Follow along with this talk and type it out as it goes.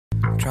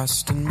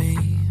trust in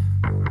me.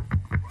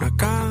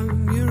 Like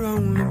I'm your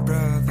only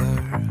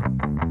brother,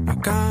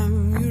 like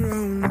I'm your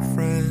only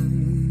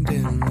friend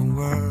in the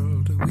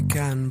world. We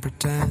can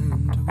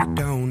pretend we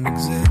don't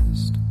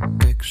exist.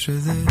 Picture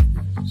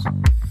this,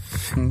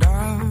 and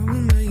I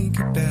will make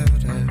it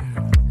better,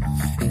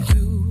 and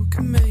you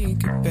can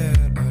make it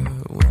better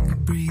when you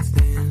breathe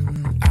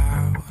in,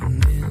 out,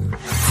 and in.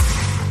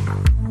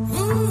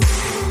 Ooh.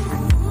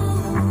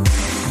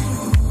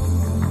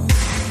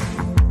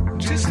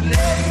 Just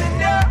let me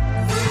know.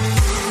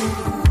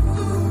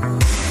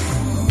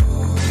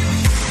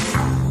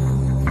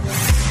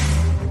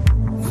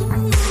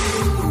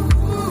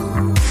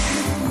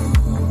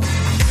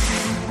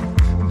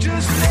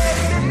 Just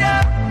let me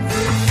know.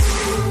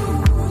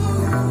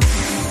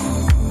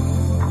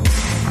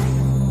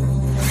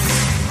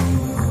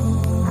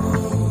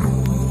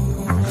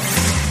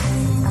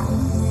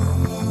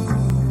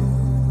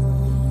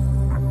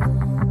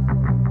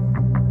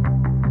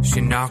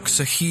 She knocks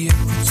her heels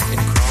and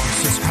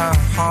crosses her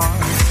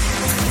heart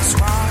and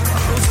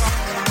swallows up.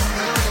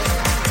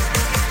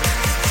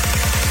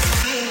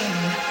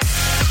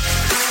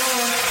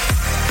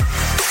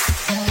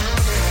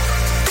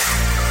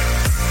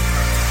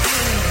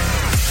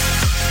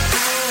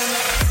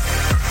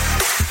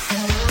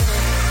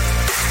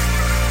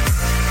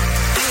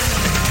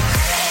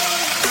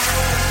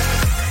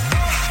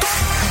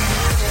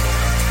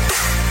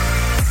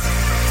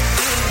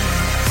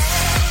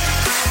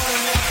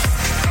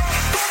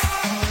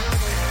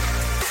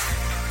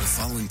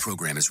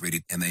 Program is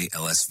rated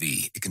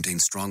MALSV. It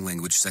contains strong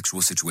language,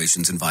 sexual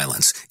situations, and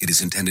violence. It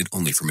is intended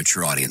only for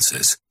mature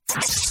audiences.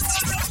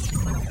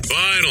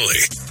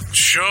 Finally,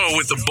 show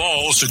with the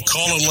balls to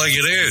call it like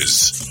it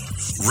is.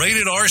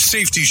 Rated R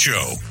Safety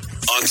Show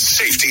on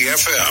Safety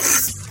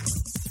FM.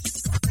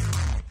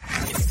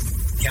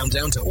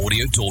 Countdown to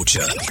audio torture.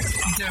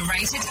 The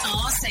Rated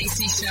R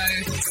Safety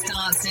Show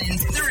starts in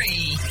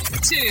 3,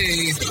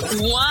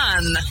 2,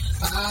 1.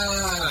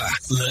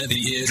 Let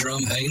the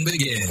eardrum pain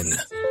begin.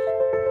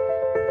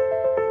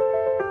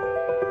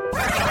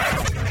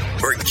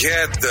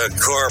 Forget the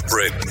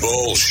corporate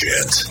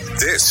bullshit.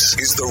 This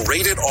is the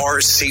Rated R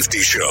Safety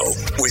Show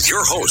with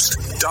your host,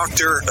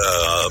 Dr.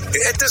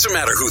 It doesn't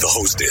matter who the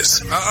host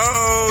is.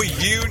 Oh,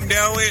 you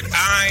know it.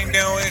 I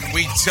know it.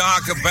 We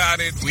talk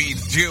about it. We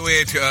do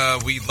it.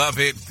 We love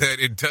it. That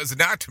it does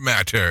not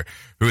matter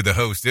who the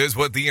host is.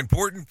 What the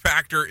important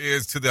factor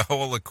is to the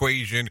whole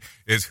equation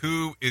is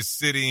who is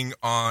sitting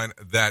on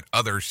that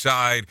other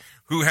side,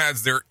 who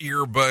has their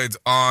earbuds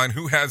on,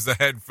 who has the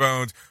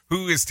headphones,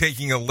 who is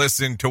taking a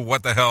listen to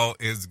what the hell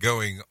is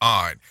going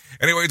on.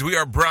 Anyways, we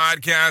are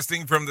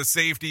broadcasting from the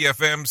Safety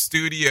FM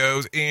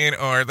studios in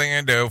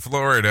Orlando,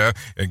 Florida,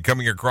 and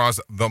coming across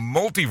the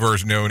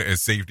multiverse known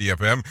as Safety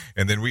FM.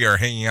 And then we are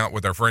hanging out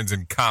with our friends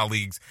and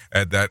colleagues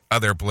at that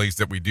other place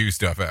that we do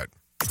stuff at.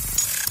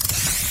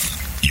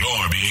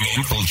 You're being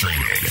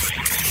infiltrated.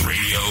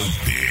 Radio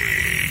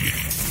Big.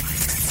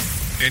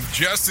 And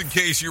just in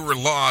case you were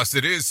lost,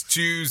 it is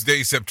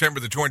Tuesday, September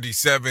the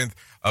 27th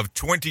of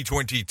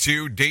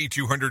 2022, day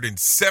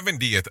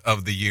 270th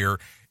of the year,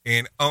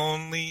 and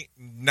only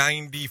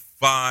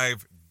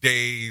 95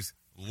 days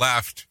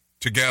left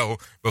to go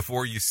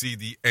before you see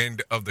the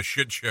end of the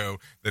shit show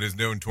that is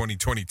known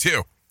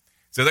 2022.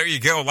 So there you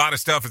go. A lot of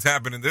stuff has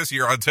happened in this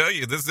year. I'll tell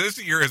you,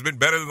 this year has been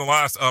better than the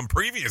last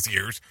previous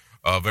years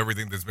of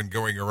everything that's been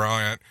going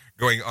on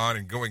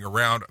and going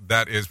around,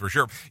 that is for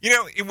sure. You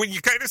know, when you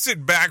kind of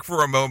sit back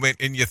for a moment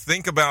and you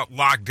think about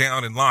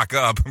lockdown and lock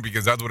up,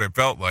 because that's what it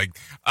felt like,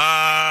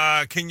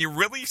 can you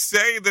really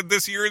say that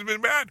this year has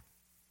been bad?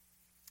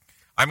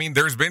 I mean,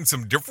 there's been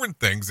some different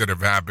things that have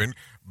happened,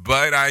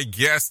 but I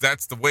guess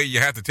that's the way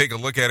you have to take a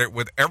look at it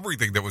with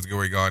everything that was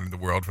going on in the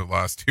world for the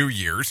last 2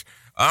 years.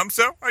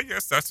 So I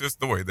guess that's just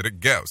the way that it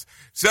goes.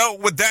 So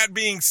with that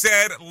being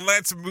said,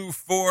 let's move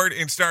forward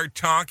and start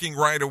talking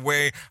right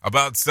away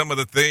about some of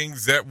the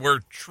things that were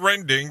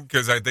trending,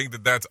 because I think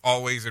that that's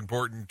always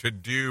important to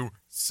do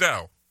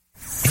so.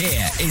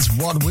 Here is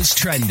what was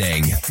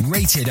trending.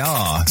 Rated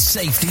R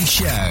Safety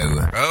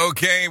Show.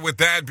 Okay, with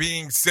that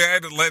being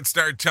said, let's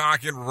start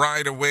talking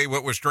right away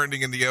what was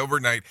trending in the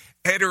overnight.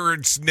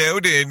 Edward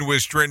Snowden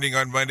was trending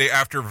on Monday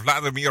after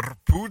Vladimir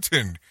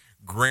Putin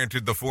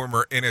granted the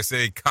former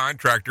NSA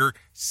contractor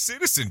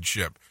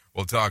citizenship.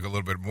 We'll talk a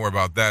little bit more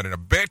about that in a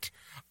bit.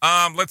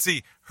 Let's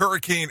see.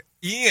 Hurricane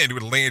Ian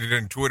landed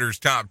in Twitter's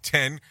top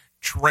 10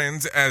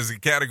 trends as a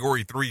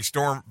Category 3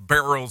 storm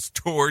barrels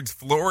towards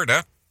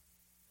Florida.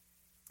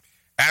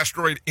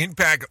 Asteroid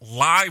Impact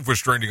Live was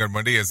trending on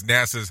Monday as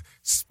NASA's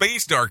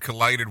Space Dart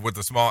collided with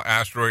a small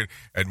asteroid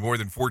at more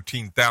than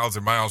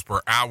 14,000 miles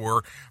per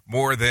hour.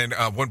 More than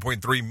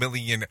 1.3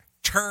 million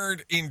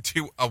turned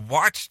into a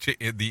watch to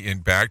the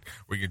impact.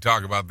 We can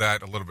talk about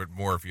that a little bit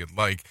more if you'd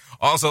like.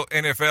 Also,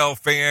 NFL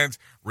fans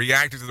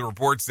reacted to the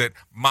reports that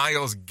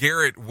Myles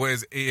Garrett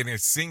was in a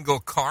single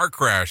car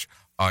crash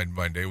on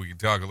Monday. We can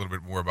talk a little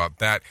bit more about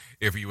that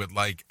if you would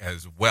like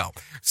as well.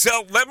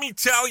 So let me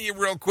tell you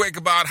real quick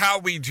about how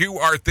we do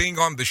our thing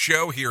on the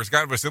show here. It's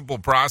kind of a simple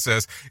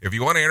process. If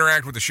you want to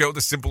interact with the show,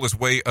 the simplest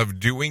way of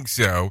doing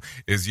so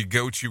is you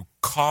go to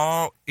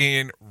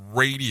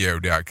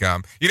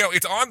callinradio.com. You know,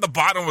 it's on the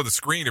bottom of the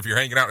screen if you're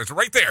hanging out. It's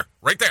right there.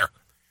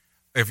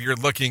 If you're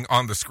looking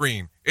on the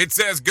screen, it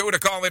says go to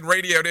Call In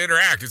Radio to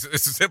interact. It's a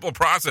simple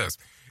process.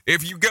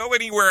 If you go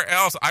anywhere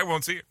else, I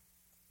won't see it.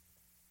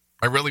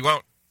 I really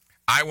won't.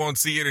 I won't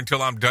see it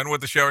until I'm done with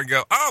the show and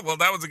go, oh, well,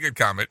 that was a good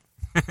comment,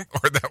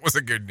 or that was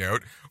a good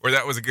note, or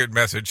that was a good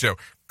message. So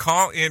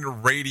Call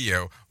In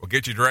Radio will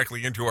get you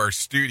directly into our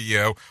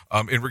studio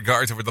in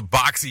regards over the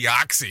Boxy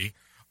Oxy.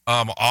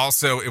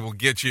 Also, it will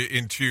get you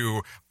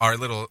into our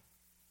little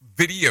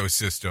video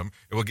system.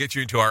 It will get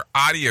you into our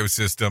audio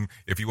system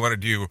if you want to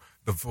do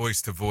the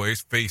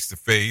voice-to-voice,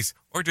 face-to-face,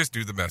 or just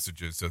do the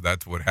messages. So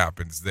that's what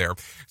happens there.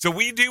 So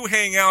we do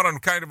hang out on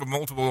kind of a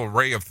multiple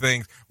array of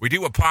things. We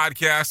do a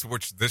podcast,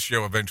 which this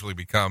show eventually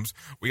becomes.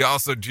 We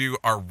also do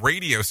our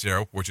radio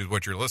show, which is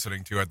what you're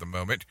listening to at the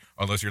moment,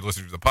 unless you're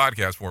listening to the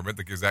podcast format,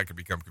 because that could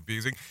become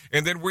confusing.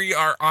 And then we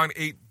are on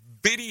a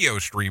video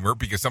streamer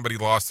because somebody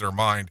lost their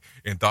mind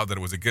and thought that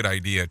it was a good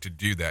idea to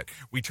do that.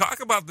 We talk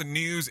about the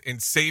news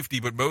and safety,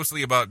 but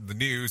mostly about the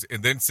news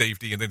and then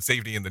safety in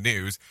the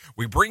news.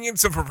 We bring in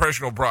some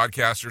professional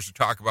broadcasters to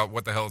talk about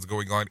what the hell is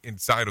going on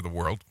inside of the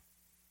world,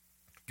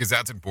 because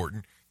that's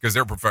important, because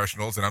they're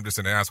professionals and I'm just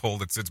an asshole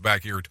that sits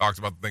back here and talks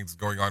about the things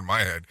that's going on in my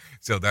head.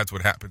 So that's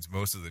what happens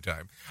most of the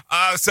time.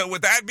 So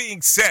with that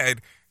being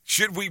said,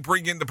 should we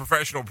bring in the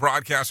professional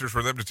broadcasters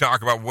for them to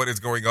talk about what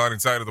is going on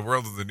inside of the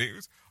world of the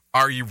news?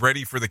 Are you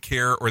ready for the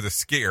care or the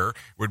scare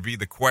would be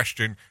the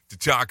question to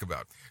talk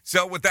about.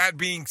 So with that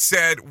being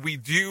said, we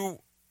do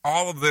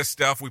all of this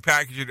stuff. We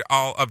package it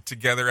all up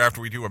together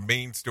after we do a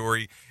main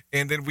story,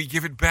 and then we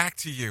give it back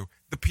to you,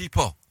 the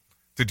people,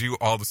 to do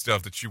all the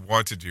stuff that you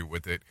want to do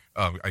with it.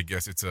 I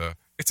guess it's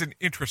an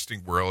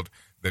interesting world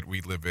that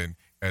we live in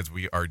as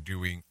we are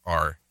doing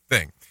our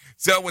thing.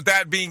 So with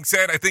that being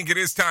said, I think it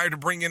is time to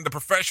bring in the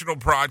professional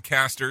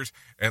broadcasters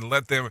and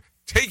let them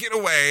take it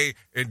away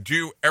and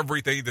do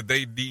everything that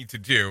they need to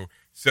do.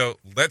 So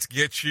let's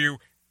get you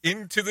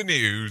into the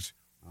news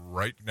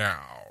right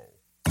now.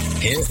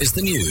 Here is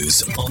the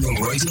news on the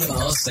Rated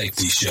R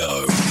Safety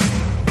Show.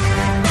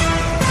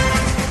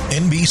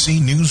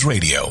 NBC News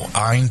Radio,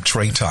 I'm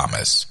Trey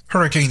Thomas.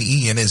 Hurricane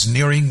Ian is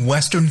nearing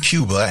western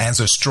Cuba as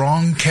a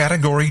strong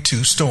Category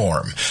 2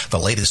 storm. The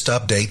latest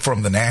update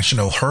from the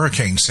National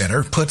Hurricane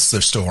Center puts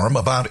the storm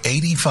about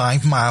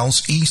 85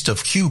 miles east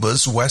of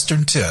Cuba's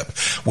western tip,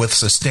 with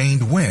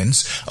sustained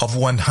winds of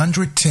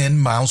 110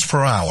 miles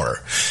per hour.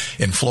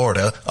 In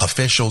Florida,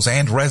 officials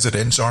and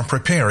residents are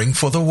preparing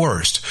for the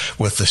worst,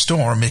 with the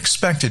storm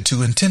expected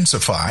to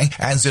intensify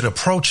as it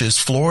approaches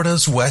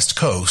Florida's west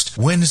coast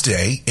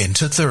Wednesday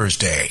into Thursday.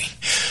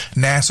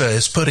 NASA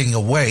is putting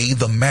away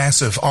the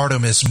massive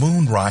Artemis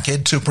moon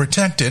rocket to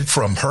protect it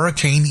from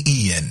Hurricane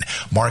Ian.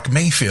 Mark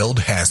Mayfield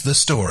has the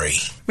story.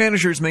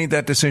 Managers made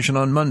that decision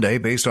on Monday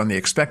based on the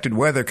expected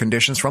weather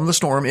conditions from the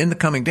storm in the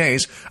coming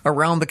days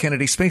around the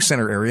Kennedy Space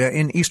Center area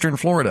in eastern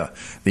Florida.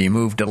 The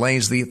move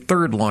delays the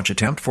third launch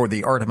attempt for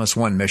the Artemis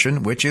 1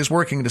 mission, which is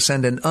working to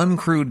send an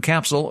uncrewed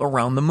capsule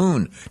around the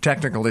moon.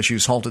 Technical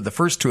issues halted the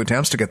first two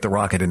attempts to get the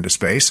rocket into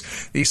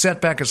space. The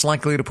setback is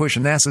likely to push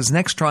NASA's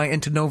next try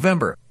into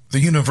November. The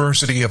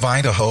University of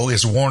Idaho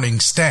is warning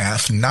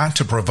staff not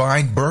to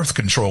provide birth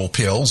control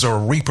pills or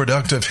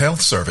reproductive health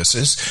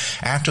services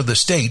after the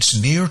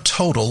state's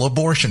near-total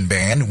abortion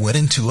ban went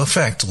into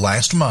effect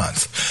last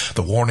month.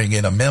 The warning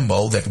in a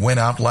memo that went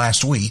out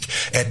last week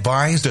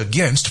advised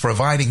against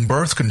providing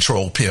birth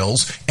control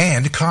pills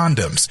and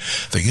condoms.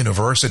 The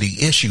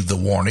university issued the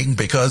warning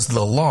because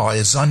the law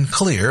is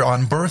unclear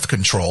on birth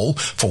control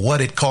for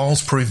what it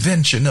calls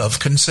prevention of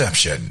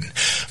conception.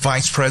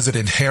 Vice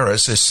President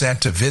Harris is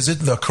set to visit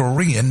the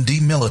Korean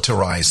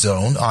demilitarized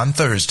zone on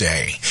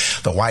Thursday.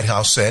 The White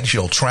House said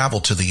she'll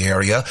travel to the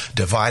area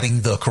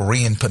dividing the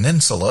Korean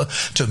peninsula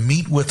to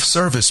meet with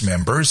service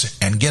members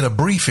and get a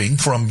briefing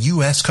from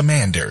U.S.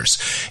 commanders.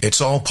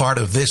 It's all part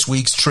of this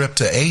week's trip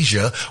to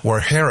Asia, where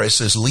Harris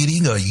is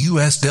leading a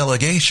U.S.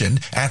 delegation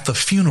at the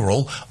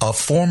funeral of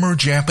former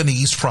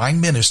Japanese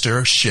Prime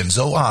Minister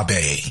Shinzo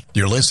Abe.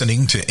 You're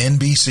listening to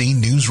NBC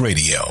News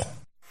Radio.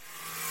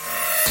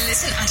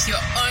 Listen at your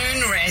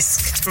own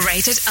risk.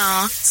 Rated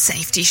R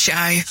Safety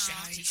Show.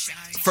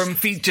 From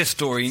Feature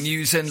Story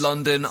News in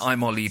London,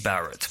 I'm Ollie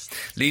Barrett.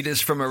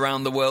 Leaders from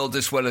around the world,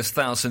 as well as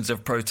thousands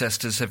of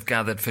protesters, have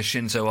gathered for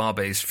Shinzo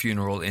Abe's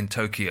funeral in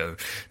Tokyo.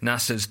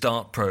 NASA's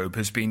DART probe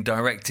has been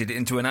directed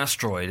into an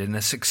asteroid in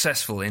a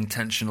successful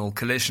intentional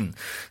collision.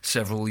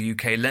 Several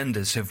UK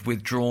lenders have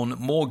withdrawn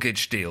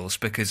mortgage deals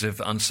because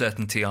of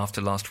uncertainty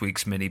after last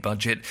week's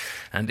mini-budget.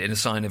 And in a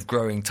sign of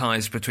growing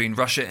ties between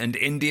Russia and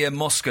India,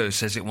 Moscow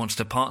says it wants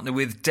to partner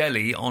with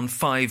Delhi on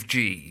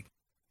 5G.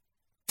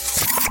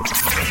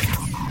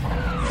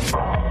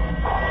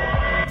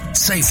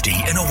 Safety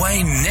in a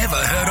way never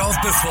heard of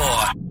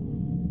before.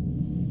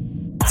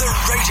 The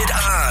Rated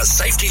R R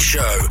Safety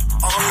Show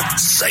on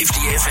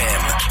Safety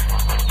FM.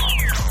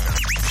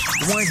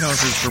 The White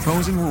House is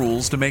proposing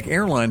rules to make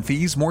airline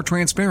fees more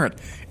transparent.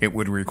 It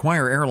would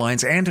require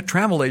airlines and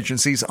travel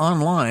agencies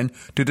online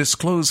to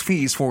disclose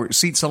fees for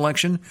seat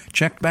selection,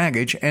 checked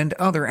baggage, and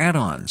other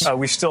add-ons.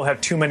 We still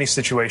have too many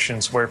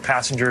situations where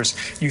passengers,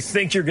 you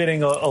think you're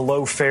getting a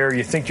low fare,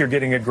 you think you're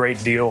getting a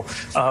great deal,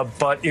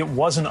 but it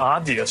wasn't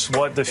obvious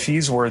what the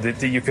fees were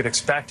that you could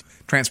expect.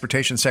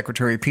 Transportation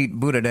Secretary Pete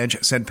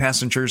Buttigieg said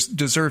passengers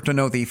deserve to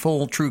know the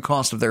full true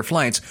cost of their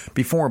flights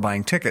before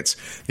buying tickets.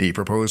 The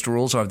proposed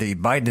rules are the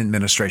Biden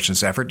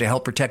administration's effort to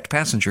help protect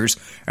passengers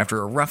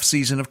after a rough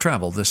season of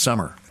travel this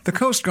summer. The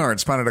Coast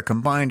Guard spotted a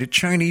combined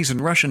Chinese and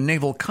Russian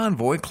naval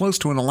convoy close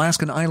to an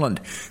Alaskan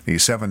island. The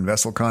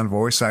 7-vessel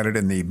convoy, sighted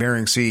in the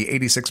Bering Sea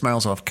 86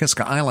 miles off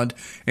Kiska Island,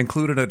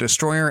 included a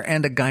destroyer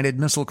and a guided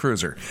missile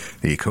cruiser.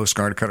 The Coast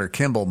Guard cutter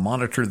Kimball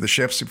monitored the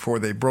ships before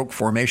they broke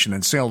formation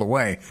and sailed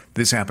away.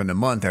 This happened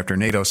a month after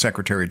NATO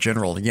Secretary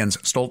General Jens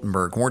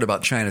Stoltenberg warned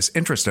about China's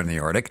interest in the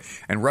Arctic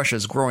and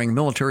Russia's growing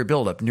military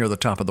buildup near the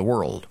top of the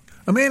world.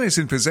 A man is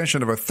in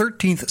possession of a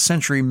 13th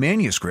century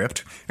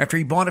manuscript after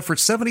he bought it for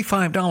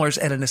 $75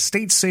 at an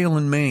estate sale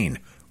in Maine.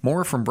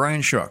 More from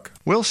Brian Shook.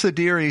 Will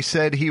Sidiri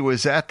said he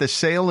was at the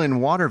sale in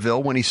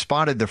Waterville when he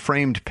spotted the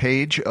framed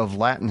page of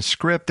Latin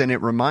script, and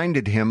it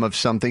reminded him of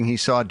something he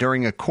saw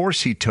during a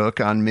course he took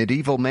on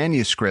medieval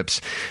manuscripts.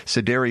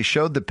 Sidiri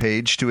showed the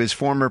page to his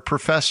former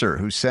professor,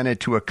 who sent it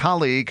to a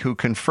colleague who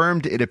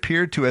confirmed it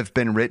appeared to have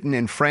been written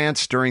in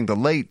France during the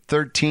late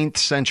 13th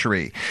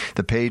century.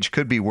 The page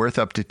could be worth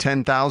up to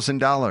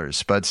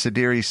 $10,000, but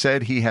Sidiri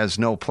said he has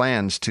no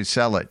plans to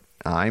sell it.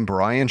 I'm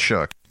Brian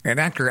Shook. And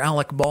actor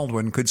Alec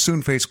Baldwin could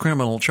soon face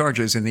criminal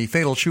charges in the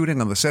fatal shooting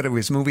on the set of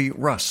his movie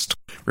Rust.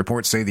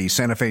 Reports say the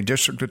Santa Fe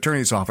District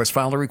Attorney's Office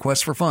filed a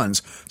request for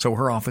funds so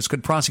her office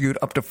could prosecute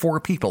up to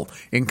 4 people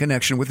in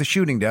connection with the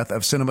shooting death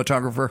of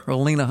cinematographer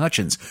Helena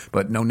Hutchins,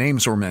 but no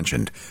names were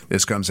mentioned.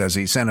 This comes as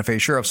the Santa Fe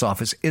Sheriff's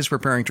Office is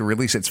preparing to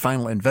release its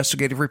final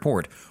investigative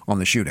report on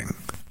the shooting.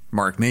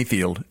 Mark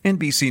Mayfield,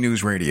 NBC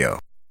News Radio.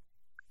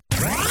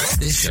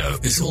 This show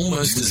is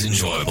almost as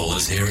enjoyable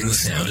as hearing the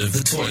sound of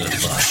the toilet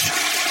flush.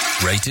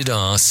 Rated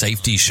R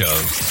Safety Show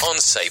on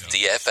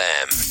Safety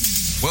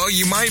FM. Well,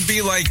 you might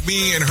be like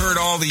me and heard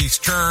all these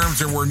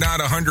terms and were not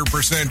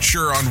 100%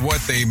 sure on what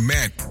they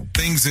meant.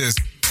 Things as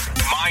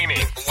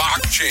mining,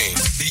 blockchain,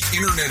 the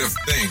Internet of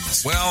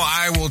Things. Well,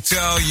 I will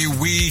tell you,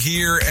 we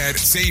here at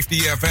Safety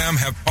FM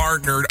have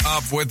partnered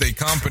up with a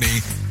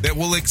company that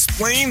will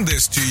explain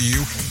this to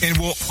you and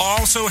will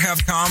also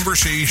have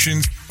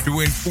conversations to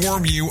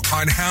inform you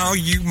on how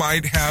you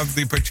might have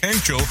the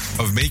potential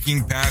of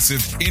making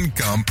passive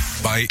income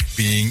by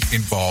being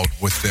involved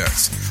with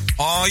this.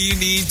 All you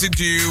need to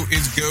do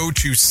is go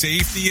to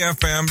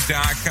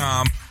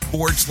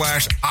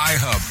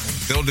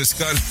safetyfm.com/iHub. They'll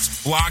discuss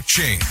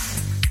blockchain.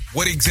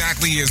 What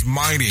exactly is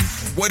mining?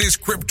 What is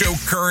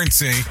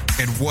cryptocurrency?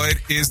 And what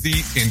is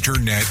the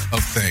Internet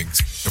of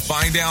Things? To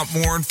find out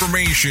more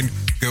information,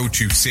 go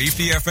to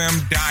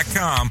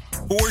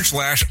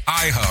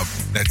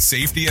safetyfm.com/iHub. That's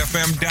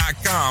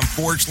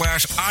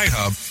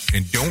safetyfm.com/iHub.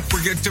 And don't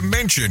forget to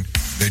mention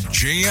that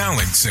Jay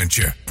Allen sent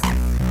you.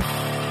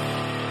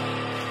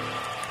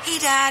 Hey,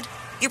 Dad,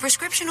 your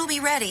prescription will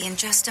be ready in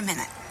just a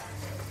minute.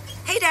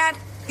 Hey, Dad,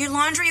 your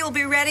laundry will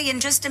be ready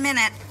in just a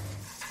minute.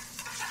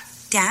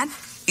 Dad,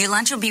 your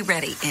lunch will be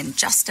ready in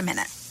just a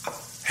minute.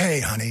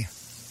 Hey, honey,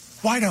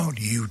 why don't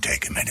you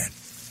take a minute?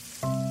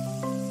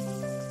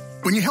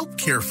 When you help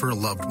care for a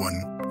loved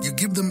one, you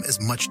give them as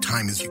much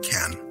time as you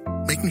can,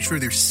 making sure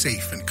they're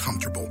safe and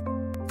comfortable.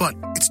 But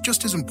it's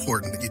just as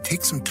important that you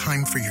take some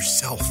time for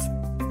yourself.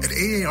 At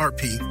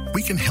AARP,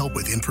 we can help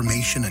with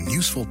information and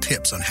useful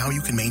tips on how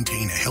you can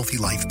maintain a healthy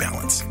life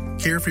balance,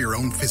 care for your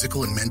own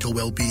physical and mental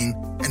well-being,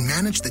 and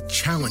manage the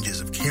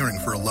challenges of caring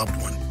for a loved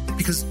one.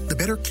 Because the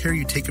better care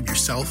you take of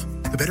yourself,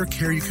 the better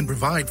care you can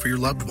provide for your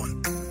loved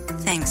one.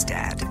 Thanks,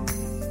 Dad.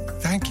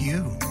 Thank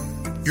you.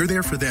 You're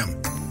there for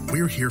them.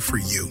 We're here for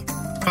you.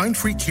 Find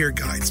free care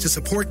guides to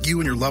support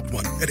you and your loved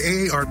one at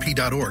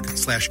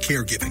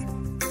aarp.org/caregiving.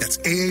 That's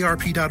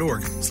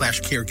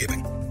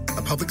aarp.org/caregiving.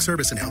 A public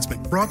service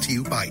announcement brought to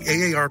you by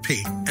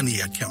AARP and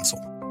the Ad Council.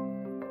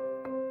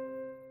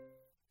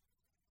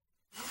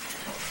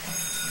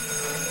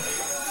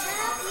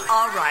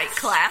 All right,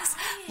 class.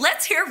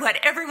 Let's hear what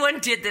everyone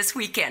did this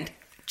weekend.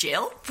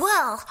 Jill?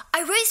 Well,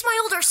 I raised my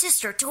older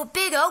sister to a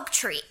big oak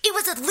tree. It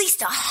was at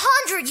least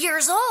 100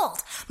 years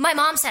old. My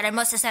mom said I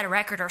must have set a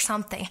record or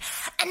something.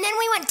 And then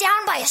we went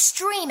down by a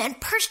stream and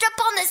perched up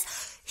on this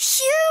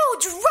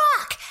huge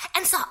rock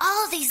and saw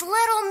all of these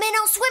little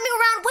minnows swimming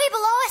around way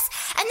below us.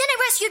 And then I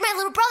rescued my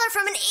little brother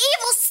from an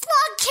evil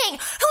slug king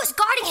who was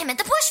guarding him at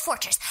the bush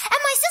fortress. And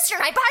my sister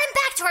and I brought him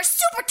back to our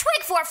super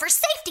twig fort for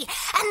safety.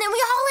 And then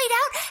we all laid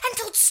out and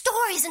told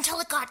stories until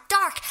it got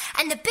dark.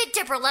 And the Big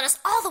Dipper led us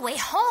all the way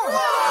home.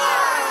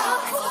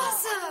 Wow.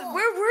 Awesome.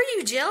 Where were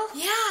you, Jill?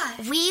 Yeah.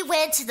 We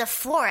went to the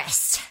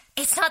forest.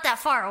 It's not that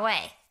far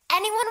away.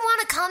 Anyone want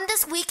to come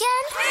this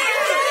weekend?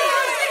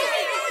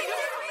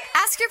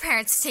 Ask Ask your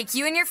parents to take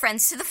you and your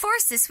friends to the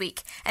forest this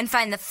week and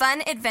find the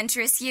fun,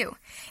 adventurous you.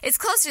 It's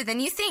closer than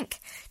you think.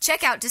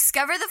 Check out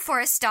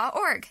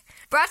discovertheforest.org.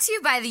 Brought to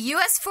you by the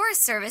U.S.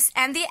 Forest Service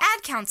and the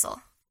Ad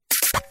Council.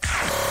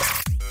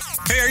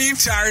 Hey, are you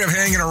tired of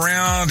hanging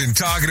around and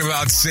talking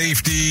about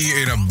safety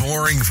in a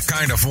boring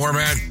kind of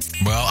format?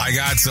 Well, I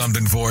got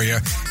something for you.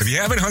 If you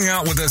haven't hung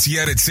out with us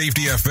yet at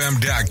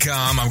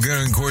safetyfm.com, I'm going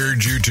to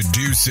encourage you to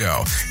do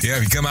so. Yeah,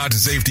 if you come out to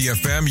Safety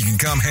FM, you can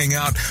come hang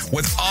out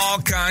with all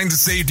kinds of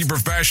safety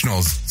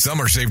professionals.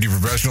 Some are safety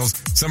professionals,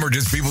 some are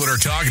just people that are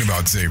talking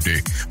about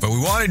safety. But we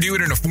want to do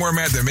it in a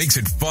format that makes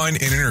it fun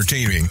and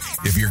entertaining.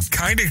 If you're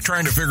kind of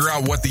trying to figure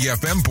out what the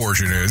FM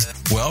portion is,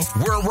 well,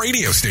 we're a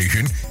radio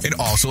station and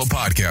also a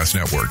podcast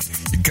network.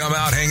 You can come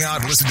out, hang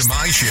out, and listen to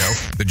my show,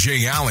 The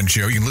Jay Allen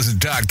Show. You can listen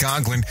to Todd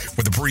Conklin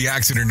with the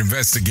pre-accident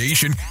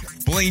investigation,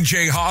 Blaine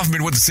J.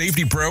 Hoffman with the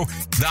Safety Pro,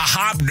 The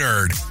Hop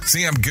Nerd,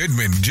 Sam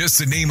Goodman, just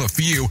to name a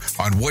few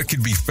on what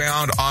could be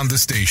found on the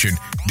station.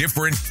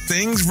 Different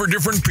things for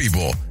different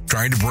people,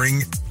 trying to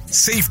bring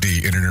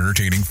safety in an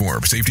entertaining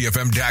form.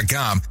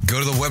 SafetyFM.com. Go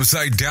to the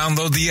website,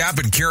 download the app,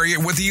 and carry it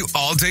with you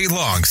all day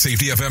long.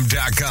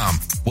 SafetyFM.com.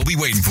 We'll be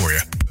waiting for you.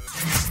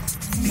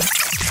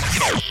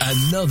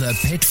 Another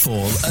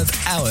pitfall of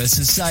our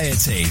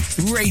society.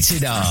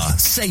 Rated R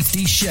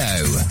Safety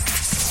Show.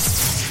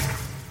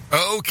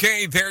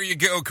 Okay, there you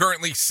go.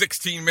 Currently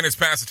 16 minutes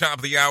past the top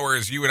of the hour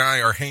as you and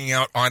I are hanging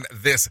out on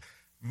this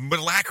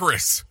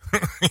malacrious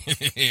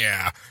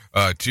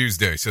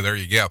Tuesday. So there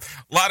you go.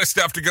 A lot of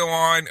stuff to go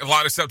on, a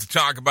lot of stuff to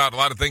talk about, a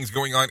lot of things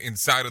going on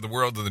inside of the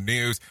world of the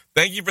news.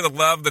 Thank you for the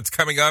love that's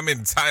coming up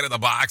inside of the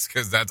box,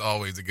 because that's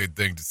always a good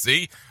thing to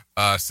see.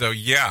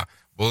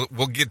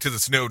 We'll get to the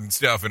Snowden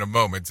stuff in a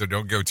moment, so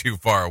don't go too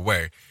far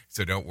away.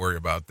 So don't worry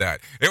about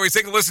that. Anyways,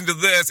 take a listen to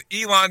this.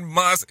 Elon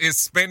Musk is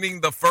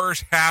spending the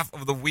first half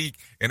of the week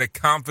in a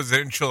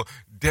confidential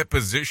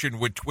deposition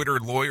with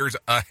Twitter lawyers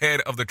ahead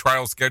of the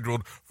trial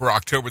scheduled for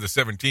October the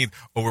 17th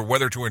over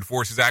whether to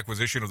enforce his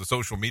acquisition of the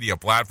social media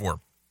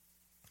platform.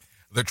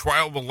 The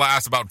trial will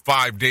last about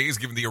 5 days,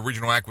 given the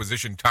original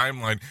acquisition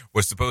timeline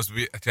was supposed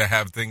to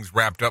have things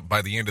wrapped up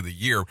by the end of the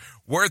year.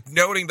 Worth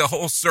noting, the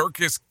whole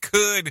circus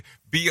could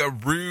be a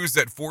ruse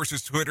that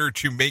forces Twitter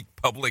to make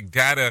public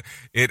data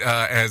it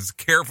has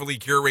carefully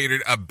curated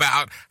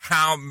about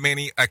how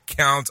many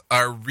accounts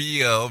are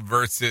real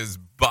versus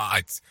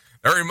bots.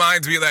 That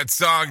reminds me of that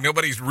song,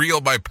 Nobody's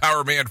Real by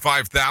Powerman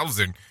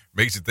 5000.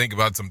 Makes you think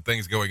about some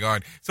things going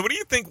on. So what do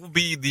you think will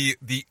be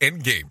the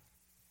end game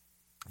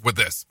with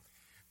this?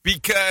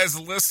 Because,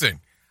 listen,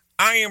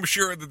 I am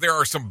sure that there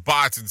are some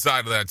bots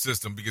inside of that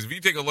system, because if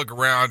you take a look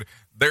around,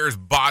 there's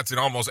bots in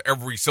almost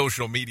every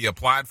social media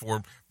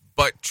platform,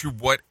 but to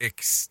what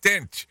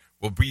extent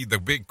will be the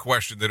big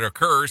question that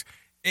occurs.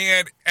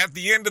 And at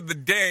the end of the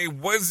day,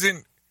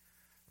 wasn't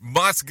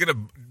Musk going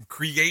to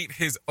create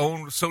his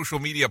own social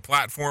media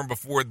platform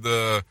before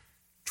the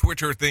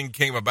Twitter thing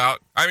came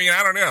about? I mean,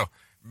 I don't know.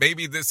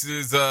 Maybe this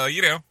is, a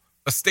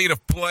state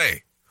of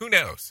play. Who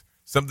knows?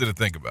 Something to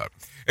think about.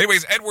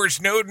 Anyways, Edward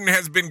Snowden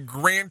has been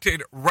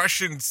granted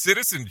Russian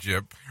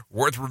citizenship.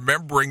 Worth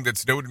remembering that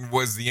Snowden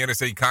was the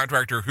NSA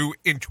contractor who,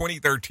 in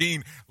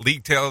 2013,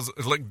 leaked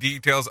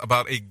details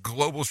about a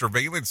global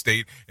surveillance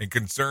state and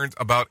concerns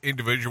about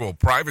individual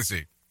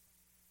privacy.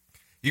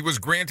 He was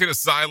granted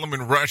asylum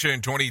in Russia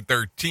in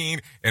 2013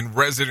 and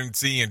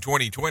residency in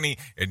 2020,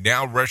 and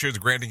now Russia is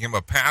granting him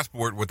a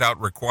passport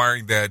without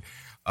requiring that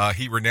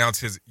he renounce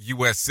his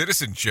U.S.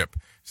 citizenship.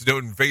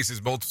 Snowden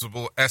faces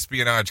multiple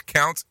espionage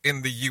counts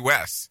in the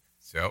U.S.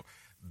 So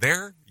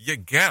there you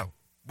go.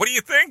 What do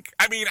you think?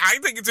 I mean, I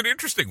think it's an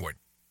interesting one.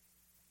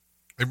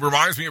 It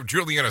reminds me of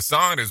Julian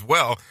Assange as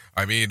well.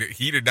 I mean,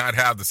 he did not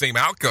have the same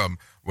outcome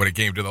when it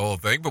came to the whole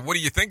thing. But what do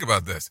you think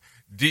about this?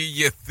 Do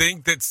you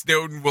think that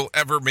Snowden will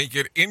ever make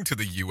it into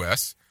the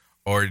U.S.?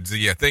 Or do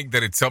you think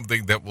that it's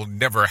something that will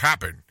never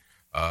happen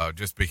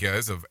just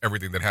because of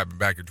everything that happened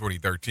back in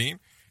 2013?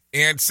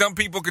 And some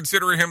people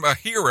consider him a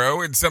hero,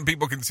 and some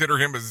people consider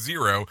him a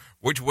zero.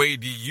 Which way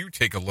do you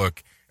take a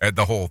look at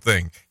the whole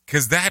thing?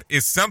 Because that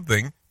is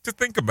something to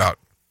think about,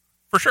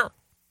 for sure.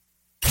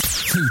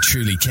 Who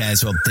truly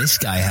cares what this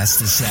guy has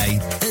to say?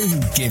 Who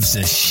gives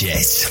a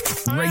shit?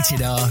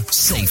 Rated R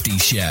Safety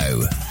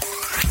Show.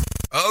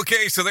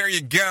 Okay, so there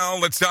you go.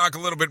 Let's talk a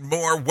little bit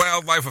more.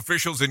 Wildlife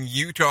officials in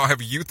Utah have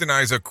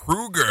euthanized a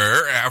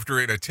cougar after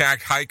it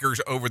attacked hikers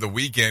over the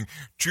weekend.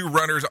 2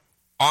 runners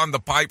on the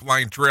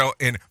Pipeline Trail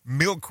in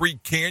Mill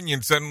Creek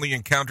Canyon suddenly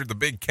encountered the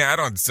big cat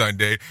on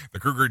Sunday. The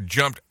cougar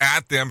jumped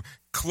at them,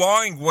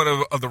 clawing one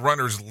of the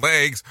runner's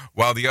legs,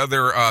 while the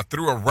other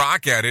threw a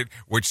rock at it,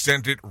 which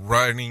sent it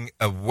running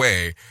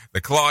away.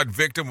 The clawed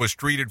victim was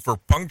treated for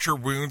puncture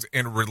wounds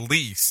and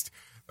released.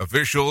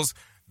 Officials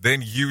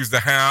then used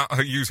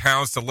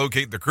hounds to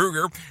locate the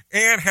cougar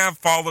and have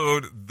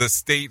followed the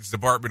state's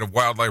Department of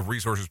Wildlife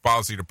Resources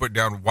policy to put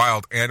down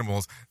wild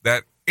animals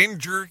that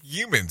injure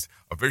humans.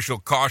 Official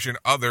caution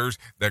others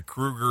that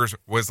Kruger's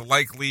was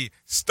likely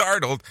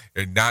startled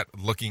and not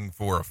looking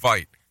for a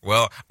fight.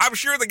 Well, I'm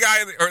sure the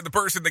guy or the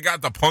person that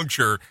got the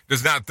puncture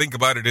does not think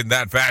about it in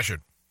that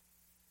fashion.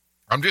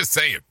 I'm just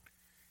saying.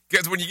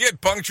 Because when you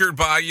get punctured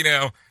by,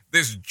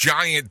 this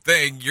giant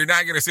thing, you're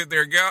not going to sit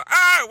there and go,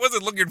 I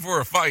wasn't looking for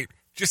a fight.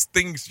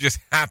 Things just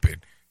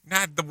happen.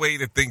 Not the way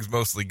that things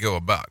mostly go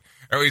about.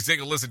 Anyways, take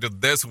a listen to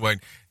this one.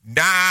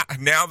 Now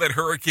that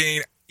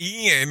Hurricane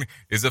Ian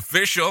is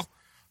official,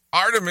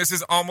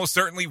 Artemis almost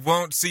certainly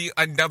won't see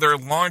another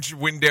launch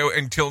window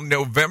until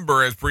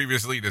November, as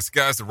previously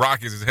discussed. The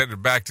rocket is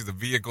headed back to the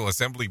vehicle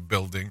assembly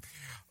building,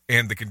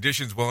 and the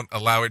conditions won't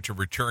allow it to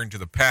return to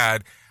the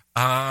pad.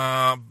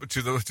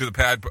 To the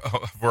pad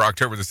for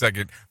October the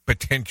 2nd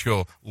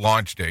potential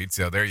launch date.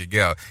 So there you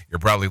go. You're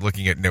probably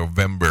looking at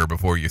November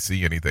before you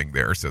see anything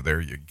there. So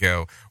there you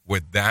go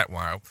with that.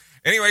 Wow.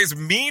 Anyways,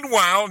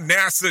 meanwhile,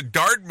 NASA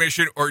DART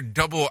mission, or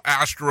Double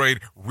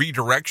Asteroid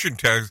Redirection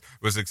Test,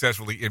 was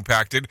successfully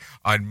impacted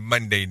on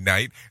Monday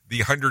night. The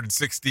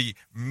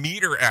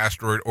 160-meter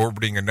asteroid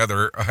orbiting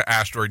another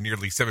asteroid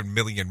nearly 7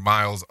 million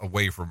miles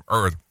away from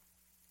Earth.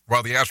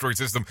 While the asteroid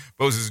system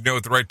poses no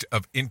threat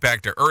of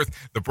impact to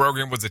Earth, the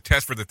program was a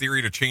test for the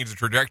theory to change the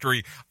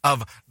trajectory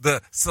of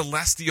the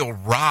celestial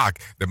rock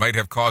that might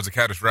have caused a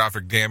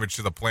catastrophic damage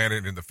to the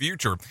planet in the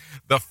future.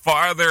 The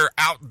farther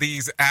out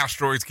these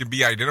asteroids can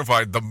be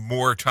identified, the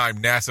more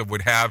time NASA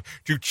would have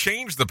to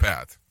change the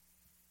path.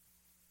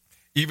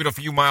 Even a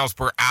few miles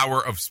per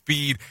hour of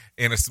speed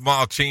and a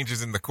small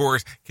changes in the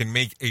course can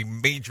make a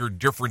major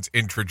difference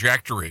in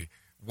trajectory.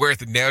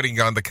 Worth noting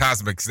on the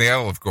cosmic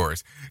scale, of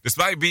course.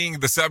 Despite being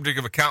the subject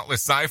of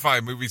countless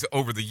sci-fi movies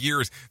over the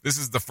years, this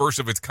is the first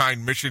of its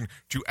kind mission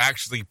to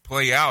actually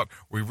play out.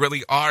 We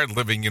really are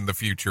living in the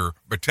future.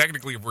 But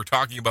technically, if we're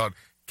talking about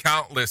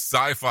countless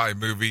sci-fi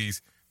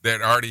movies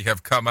that already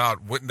have come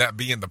out, wouldn't that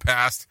be in the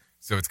past?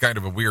 So it's kind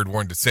of a weird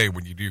one to say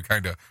when you do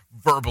kind of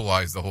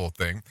verbalize the whole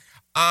thing.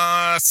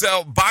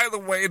 So, by the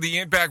way, the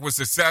impact was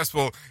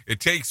successful. It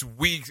takes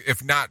weeks,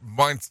 if not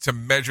months, to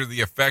measure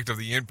the effect of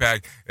the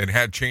impact and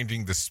had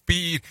changing the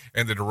speed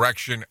and the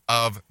direction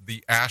of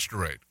the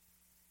asteroid.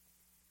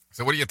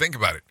 So what do you think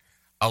about it?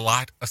 A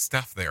lot of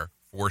stuff there,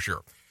 for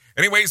sure.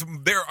 Anyways,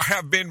 there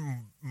have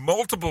been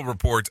multiple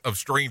reports of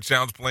strange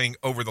sounds playing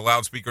over the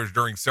loudspeakers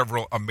during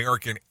several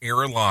American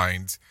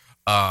airlines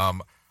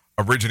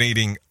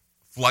originating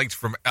flights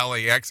from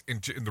LAX in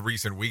the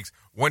recent weeks.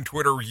 One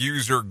Twitter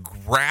user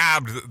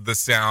grabbed the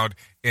sound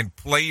and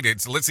played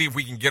it. So let's see if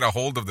we can get a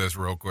hold of this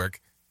real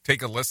quick.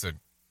 Take a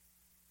listen.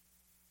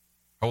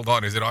 Hold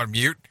on. Is it on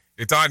mute?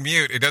 It's on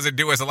mute. It doesn't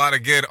do us a lot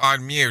of good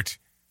on mute.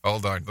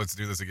 Hold on. Let's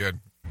do this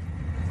again.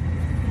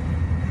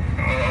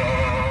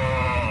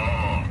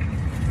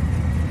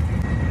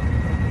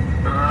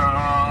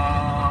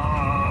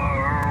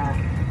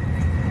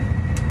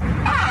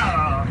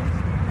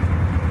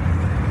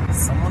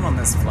 Someone on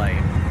this flight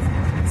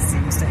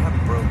seems to have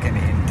broken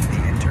into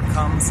the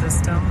intercom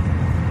system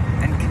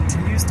and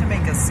continues to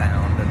make a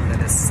sound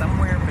that is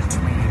somewhere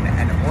between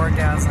an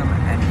orgasm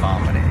and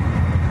vomiting.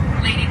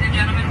 Ladies and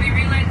gentlemen, we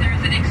realize there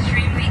is an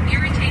extremely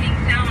irritating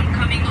sound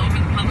coming over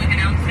the public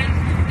announcements.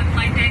 The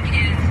flight deck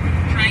is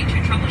trying to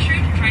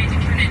troubleshoot, trying to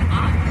turn it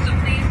off, so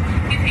please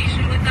be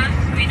patient with us.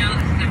 We know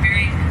this is a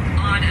very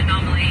odd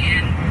anomaly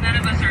and none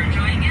of us are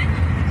enjoying it,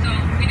 so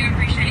we do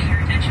appreciate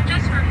your attention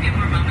just for a few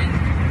more moments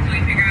so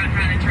we figure out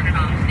how to turn it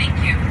off. Thank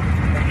you.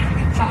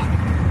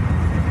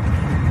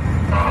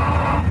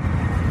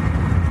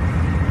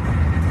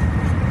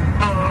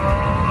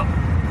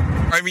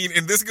 I mean,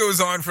 and this goes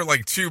on for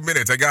like 2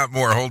 minutes. I got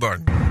more. Hold on.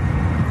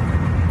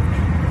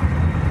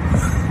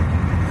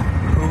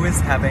 Who is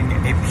having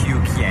a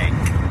puke yank?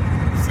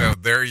 So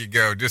there you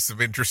go. Just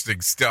some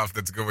interesting stuff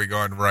that's going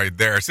on right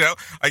there. So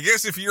I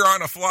guess if you're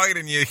on a flight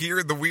and you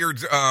hear the weird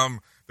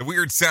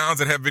sounds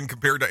that have been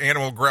compared to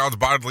animal growls,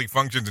 bodily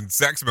functions, and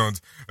sex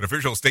moans, an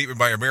official statement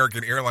by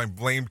American Airlines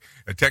blamed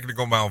a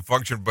technical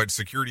malfunction, but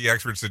security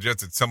experts suggest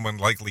that someone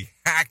likely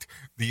hacked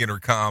the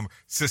intercom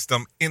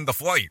system in the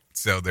flight.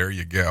 So there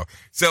you go.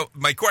 So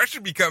my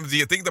question becomes, do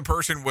you think the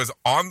person was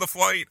on the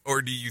flight,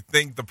 or do you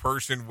think the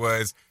person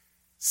was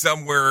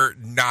somewhere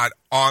not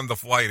on the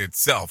flight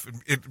itself?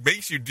 It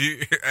makes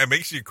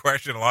you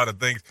question a lot of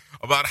things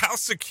about how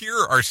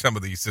secure are some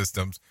of these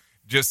systems.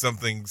 Just some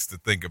things to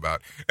think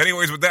about.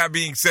 Anyways, with that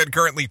being said,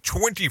 currently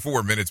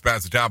 24 minutes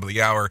past the top of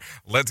the hour.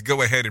 Let's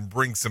go ahead and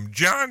bring some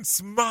John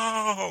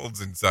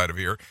Smalls inside of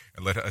here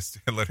and let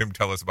him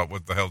tell us about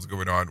what the hell's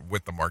going on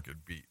with the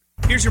market beat.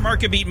 Here's your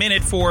Market Beat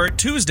Minute for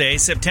Tuesday,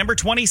 September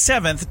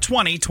 27th,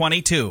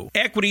 2022.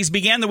 Equities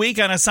began the week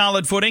on a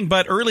solid footing,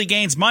 but early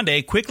gains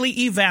Monday quickly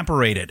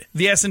evaporated.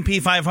 The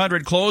S&P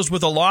 500 closed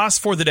with a loss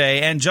for the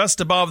day and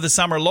just above the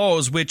summer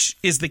lows, which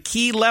is the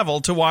key level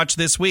to watch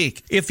this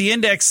week. If the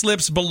index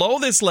slips below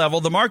this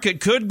level, the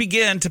market could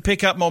begin to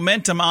pick up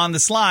momentum on the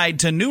slide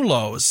to new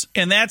lows.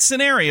 In that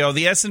scenario,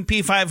 the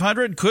S&P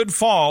 500 could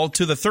fall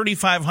to the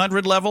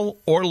 3,500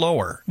 level or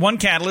lower. One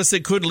catalyst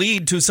that could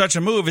lead to such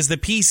a move is the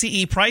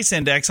PCE price index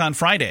Index on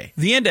Friday.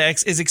 The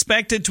index is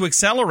expected to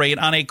accelerate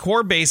on a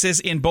core basis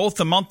in both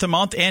the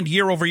month-to-month and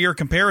year-over-year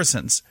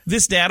comparisons.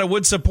 This data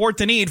would support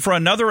the need for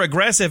another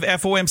aggressive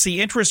FOMC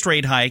interest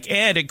rate hike,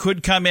 and it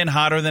could come in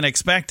hotter than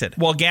expected.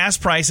 While gas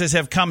prices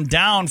have come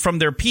down from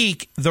their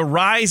peak, the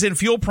rise in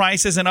fuel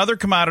prices and other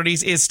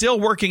commodities is still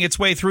working its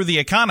way through the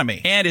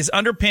economy and is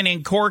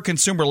underpinning core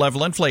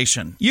consumer-level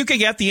inflation. You can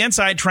get the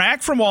inside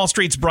track from Wall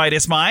Street's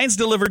brightest minds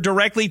delivered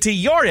directly to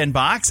your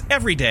inbox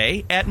every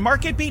day at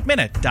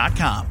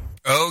MarketBeatMinute.com.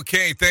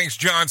 Okay, thanks,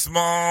 John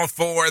Small,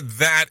 for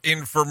that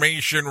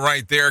information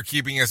right there,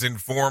 keeping us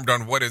informed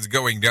on what is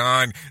going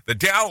on. The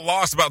Dow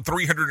lost about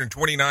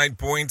 329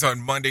 points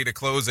on Monday to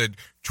close at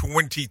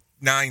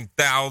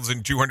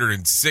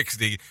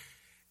 29,260.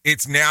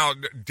 It's now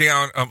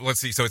down,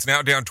 so it's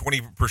now down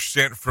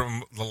 20%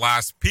 from the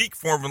last peak,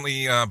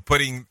 formally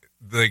putting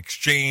the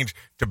exchange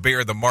to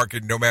bear the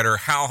market no matter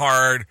how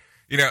hard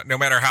you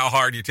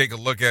take a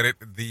look at it.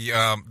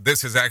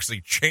 This has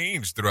actually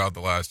changed throughout the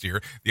last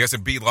year. The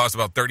S&P lost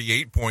about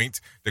 38 points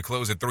to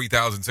close at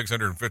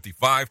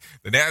 3,655.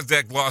 The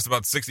NASDAQ lost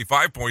about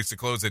 65 points to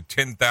close at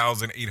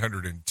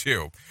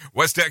 10,802.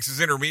 West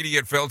Texas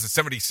Intermediate fell to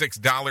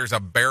 $76 a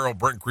barrel.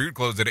 Brent crude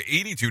closed at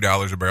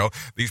 $82 a barrel.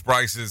 These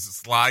prices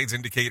slides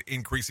indicate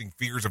increasing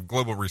fears of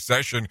global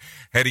recession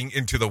heading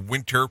into the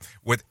winter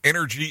with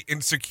energy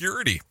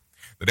insecurity.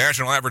 The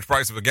national average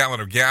price of a gallon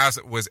of gas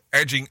was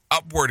edging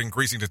upward,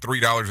 increasing to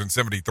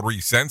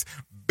 $3.73.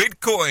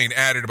 Bitcoin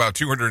added about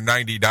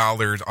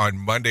 $290 on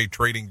Monday,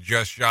 trading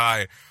just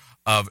shy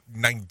of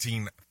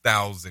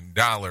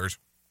 $19,000.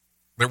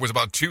 There was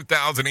about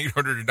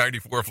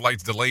 2,894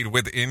 flights delayed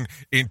within,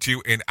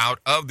 into, and out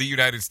of the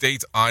United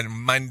States on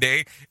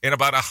Monday, and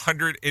about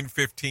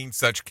 115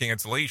 such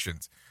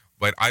cancellations.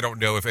 But I don't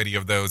know if any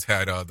of those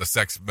had the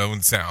sex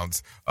moan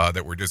sounds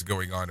that were just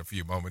going on a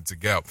few moments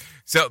ago.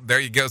 So there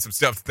you go, some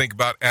stuff to think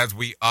about as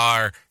we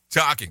are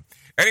talking.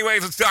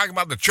 Anyways, let's talk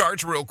about the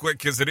charts real quick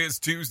because it is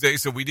Tuesday,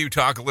 so we do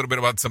talk a little bit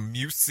about some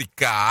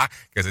musica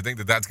because I think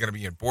that that's going to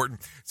be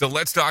important. So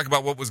let's talk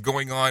about what was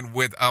going on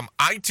with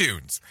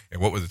iTunes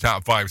and what were the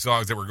top 5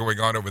 songs that were going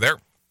on over there.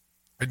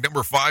 At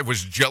number 5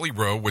 was Jelly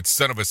Roll with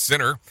Son of a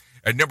Sinner.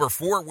 At number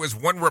 4 was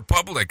One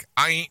Republic,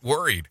 I Ain't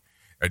Worried.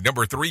 At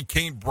number 3,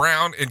 Kane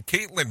Brown and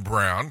Caitlin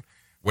Brown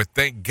with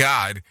Thank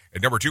God.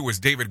 At number 2 was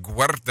David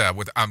Guetta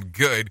with I'm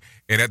Good.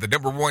 And at the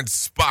number 1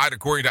 spot,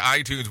 according to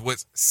iTunes,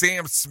 was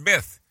Sam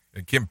Smith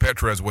and Kim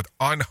Petras with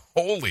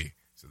Unholy.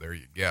 So there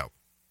you go.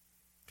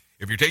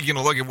 If you're taking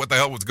a look at what the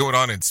hell was going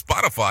on in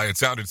Spotify, it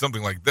sounded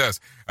something like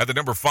this. At the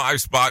number 5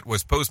 spot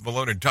was Post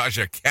Malone and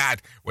Tasha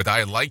Cat with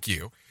I Like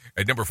You.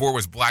 At number 4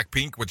 was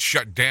Blackpink with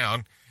Shut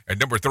Down. At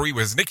number 3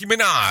 was Nicki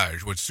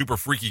Minaj with Super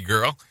Freaky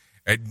Girl.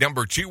 At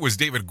number 2 was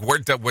David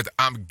Guetta with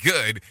I'm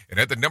Good. And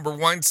at the number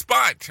 1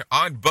 spot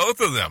on both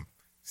of them,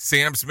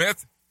 Sam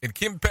Smith and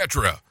Kim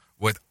Petra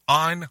with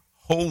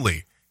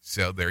Unholy.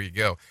 So there you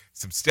go.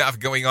 Some stuff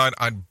going on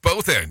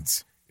both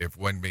ends, if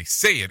one may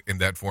say it in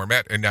that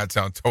format and not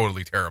sound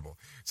totally terrible.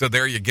 So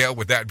there you go.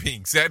 With that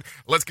being said,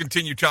 let's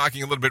continue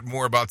talking a little bit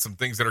more about some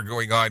things that are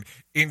going on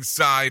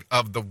inside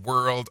of the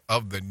world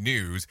of the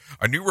news.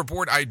 A new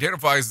report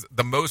identifies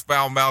the most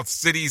foul-mouthed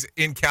cities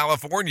in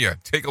California.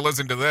 Take a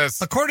listen to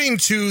this. According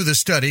to the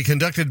study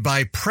conducted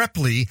by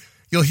Preply,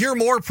 you'll hear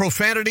more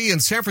profanity in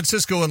San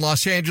Francisco and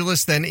Los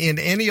Angeles than in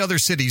any other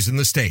cities in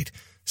the state.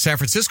 San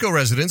Francisco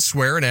residents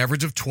swear an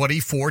average of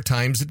 24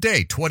 times a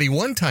day,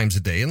 21 times a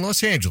day in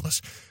Los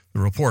Angeles. The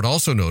report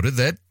also noted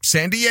that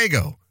San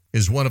Diego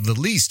is one of the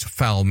least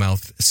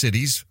foul-mouthed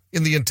cities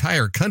in the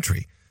entire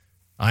country.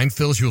 I'm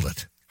Phil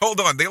Hewlett. Hold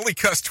on. They only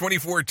cuss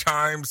 24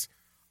 times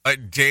a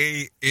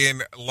day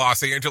in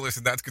Los Angeles,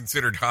 and that's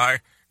considered high?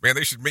 Man,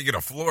 they should make it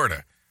a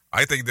Florida.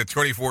 I think that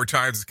 24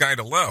 times is kind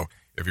of low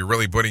if you're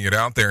really putting it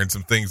out there in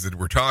some things that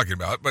we're talking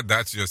about, but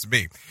that's just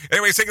me.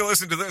 Anyways, take a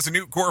listen to this. A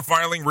new court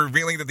filing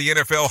revealing that the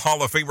NFL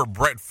Hall of Famer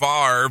Brett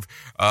Favre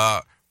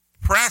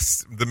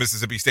pressed the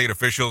Mississippi state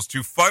officials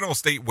to funnel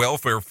state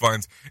welfare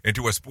funds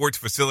into a sports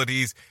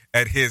facilities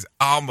at his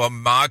alma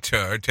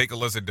mater. Take a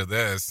listen to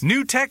this.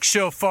 New texts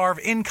show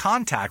Favre in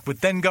contact with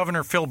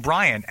then-Governor Phil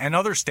Bryant and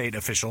other state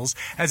officials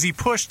as he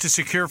pushed to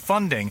secure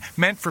funding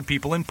meant for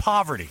people in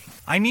poverty.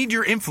 I need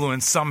your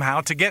influence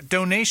somehow to get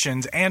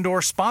donations and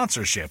or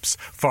sponsorships,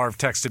 Favre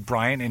texted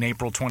Bryant in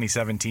April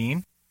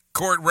 2017.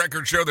 Court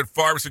records show that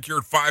Favre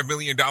secured $5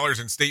 million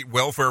in state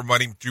welfare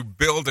money to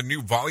build a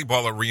new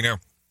volleyball arena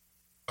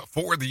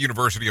for the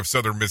University of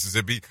Southern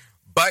Mississippi,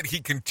 but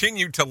he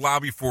continued to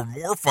lobby for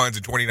more funds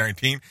in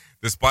 2019,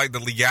 despite the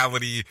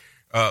legality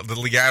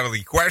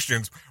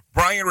questions.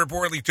 Bryant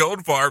reportedly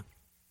told Favre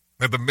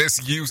that the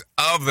misuse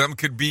of them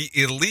could be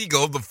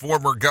illegal. The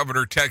former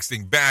governor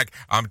texting back,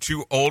 I'm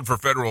too old for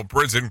federal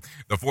prison.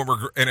 The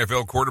former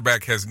NFL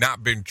quarterback has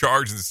not been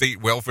charged in the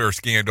state welfare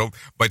scandal,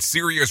 but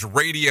Sirius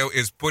Radio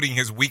is putting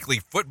his weekly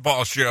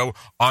football show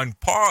on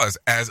pause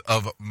as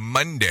of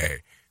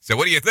Monday. So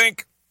what do you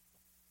think?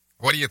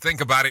 What do you think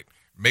about it?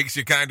 makes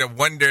you kind of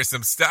wonder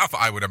some stuff,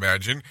 I would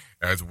imagine,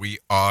 as we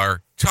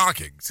are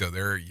talking. So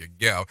there you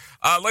go.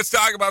 Let's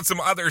talk about some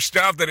other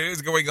stuff that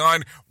is going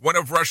on. One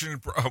of Russian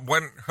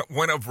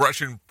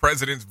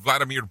President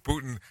Vladimir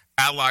Putin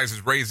allies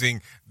is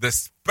raising the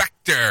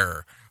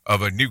specter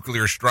of a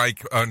nuclear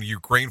strike on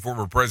Ukraine.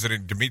 Former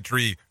President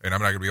Dmitry, and I'm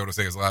not going to be able to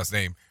say his last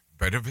name,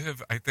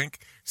 Medvedev, I think,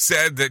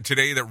 said that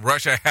today that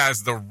Russia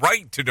has the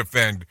right to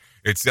defend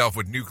itself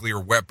with nuclear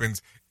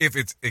weapons if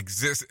its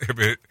existence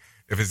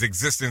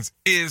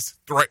is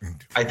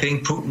threatened. I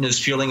think Putin is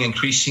feeling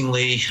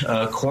increasingly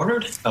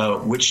cornered,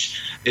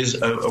 which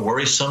is a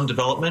worrisome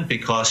development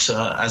because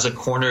as a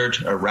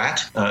cornered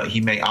rat, he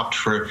may opt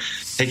for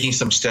taking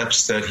some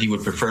steps that he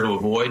would prefer to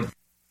avoid.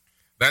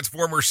 That's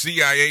former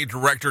CIA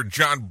Director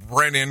John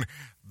Brennan.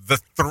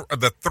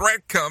 The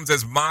threat comes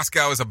as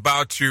Moscow is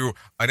about to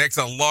annex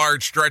a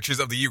large stretches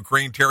of the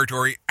Ukraine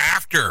territory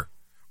after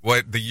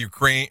what the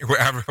Ukraine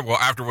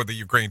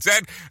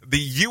said. The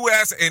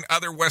U.S. and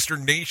other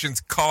Western nations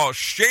call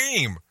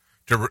shame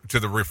to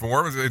the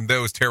reforms in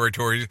those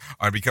territories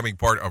on becoming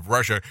part of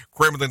Russia.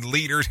 Kremlin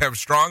leaders have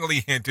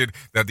strongly hinted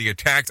that the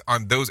attacks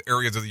on those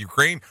areas of the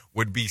Ukraine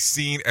would be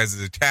seen as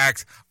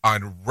attacks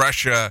on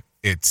Russia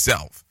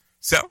itself.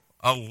 So,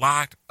 a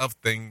lot of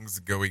things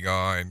going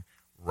on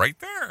right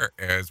there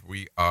as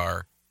we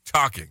are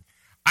talking.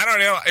 I don't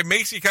know. It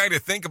makes you kind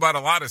of think about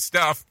a lot of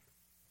stuff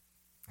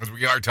as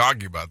we are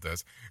talking about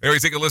this.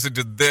 Anyways, take a listen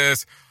to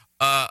this.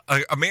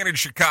 A man in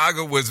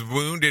Chicago was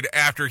wounded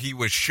after he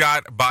was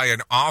shot by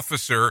an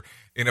officer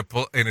in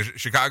a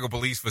Chicago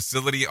police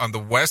facility on the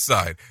west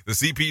side. The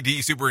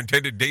CPD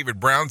superintendent, David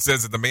Brown,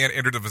 says that the man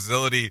entered the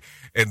facility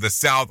in the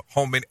South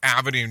Holman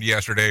Avenue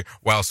yesterday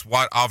while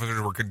SWAT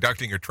officers were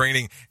conducting a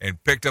training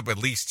and picked up at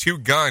least 2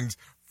 guns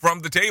from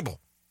the table.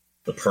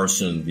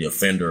 The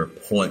offender,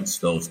 points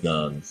those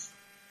guns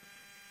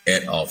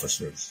at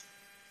officers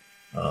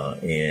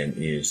and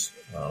is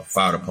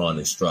fired upon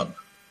and struck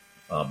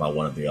by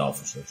one of the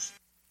officers.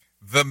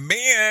 The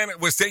man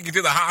was taken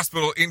to the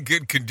hospital in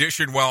good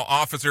condition while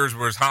officers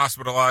were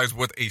hospitalized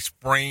with a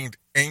sprained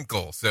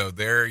ankle. So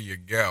there you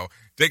go.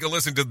 Take a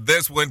listen to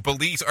this one.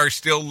 Police are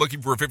still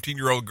looking for a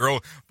 15-year-old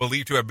girl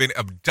believed to have been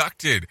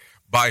abducted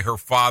by her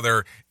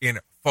father in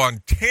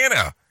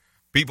Fontana.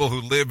 People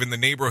who live in the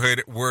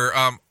neighborhood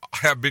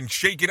have been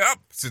shaken up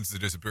since the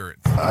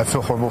disappearance. I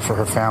feel horrible for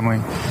her family,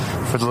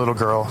 for the little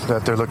girl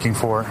that they're looking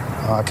for.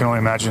 I can only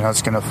imagine how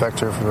it's going to affect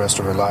her for the rest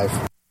of her life.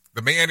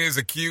 The man is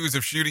accused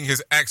of shooting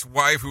his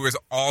ex-wife, who is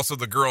also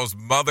the girl's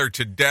mother,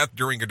 to death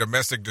during a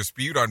domestic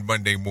dispute on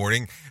Monday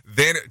morning,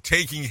 then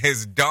taking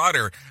his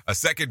daughter. A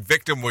second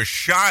victim was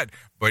shot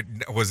but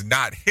was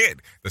not hit.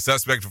 The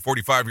suspect, a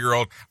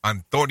 45-year-old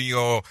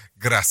Antonio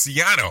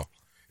Graciano,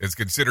 is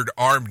considered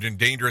armed and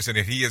dangerous, and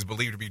he is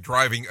believed to be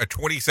driving a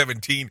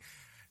 2017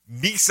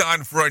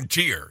 Nissan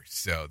Frontier.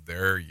 So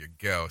there you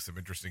go. Some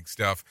interesting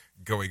stuff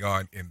going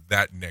on in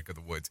that neck of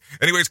the woods.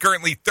 Anyways,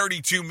 currently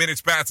 32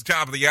 minutes past the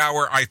top of the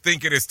hour. I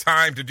think it is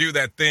time to do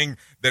that thing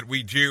that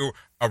we do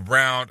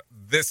around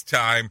this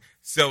time.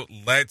 So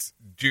let's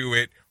do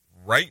it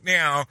right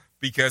now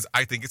because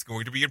I think it's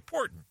going to be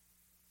important.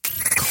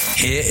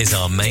 Here is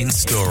our main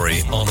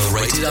story on the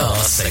Rated R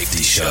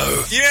Safety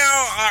Show. You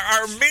know,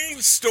 our main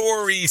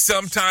story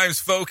sometimes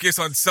focus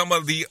on some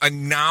of the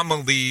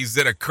anomalies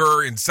that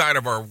occur inside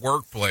of our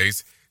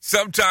workplace.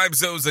 Sometimes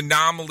those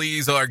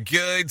anomalies are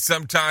good,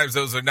 sometimes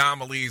those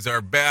anomalies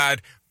are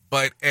bad,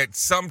 but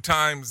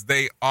sometimes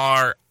they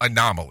are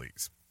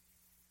anomalies.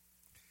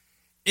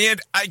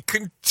 And I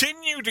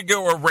continue to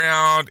go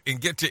around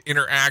and get to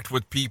interact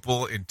with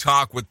people and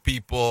talk with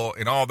people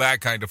and all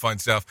that kind of fun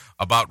stuff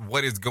about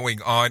what is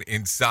going on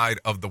inside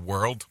of the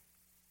world.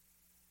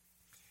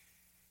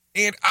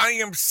 And I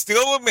am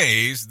still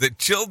amazed that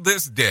till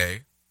this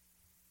day,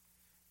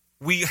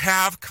 we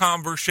have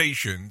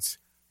conversations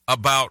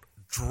about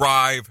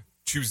Drive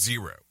to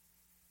Zero.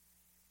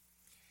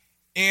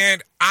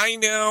 And I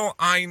know,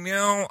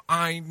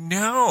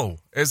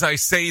 as I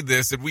say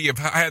this, that we have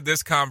had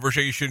this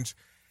conversations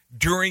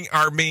during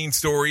our main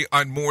story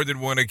on more than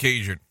one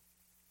occasion.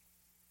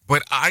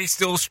 But I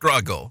still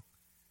struggle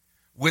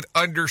with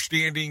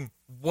understanding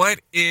what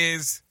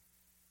is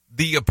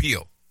the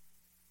appeal.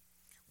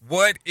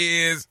 What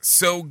is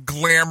so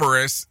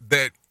glamorous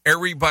that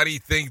everybody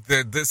thinks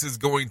that this is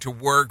going to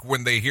work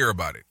when they hear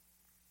about it?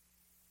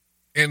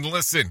 And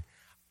listen,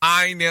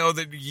 I know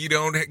that you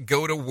don't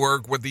go to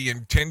work with the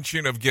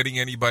intention of getting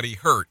anybody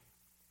hurt.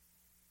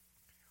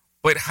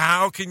 But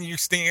how can you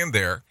stand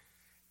there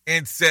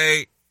and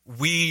say,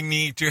 we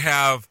need to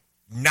have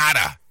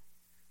nada?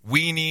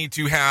 We need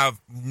to have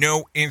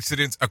no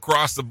incidents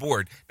across the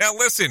board. Now,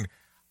 listen,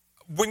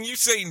 when you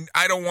say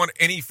I don't want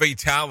any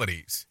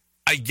fatalities,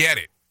 I get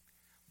it.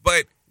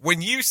 But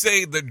when you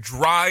say the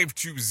Drive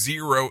to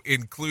Zero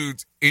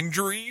includes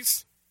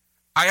injuries,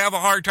 I have a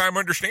hard time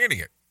understanding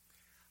it.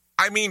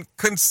 I mean,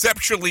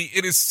 conceptually,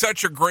 it is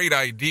such a great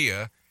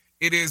idea.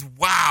 It is,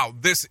 wow,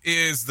 this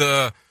is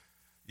the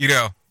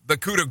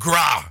coup de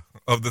grace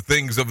of the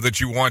things that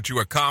you want to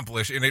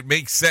accomplish, and it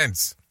makes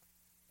sense.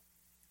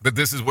 that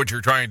this is what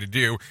you're trying to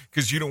do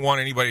because you don't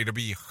want anybody to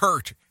be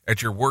hurt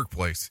at your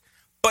workplace.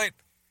 But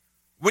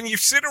when you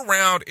sit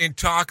around and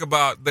talk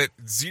about that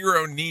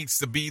 0 needs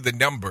to be the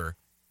number,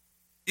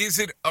 is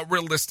it a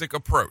realistic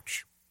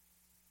approach?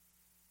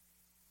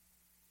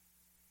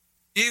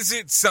 Is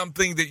it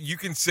something that you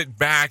can sit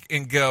back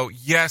and go,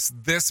 yes,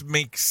 this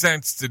makes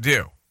sense to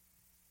do?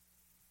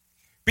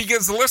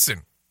 Because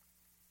listen,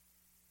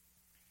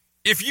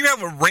 if you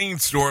have a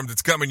rainstorm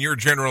that's coming your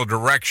general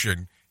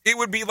direction, it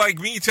would be like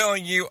me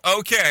telling you,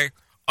 okay,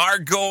 our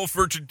goal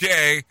for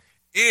today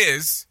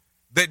is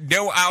that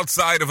no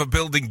outside of a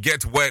building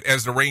gets wet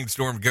as the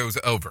rainstorm goes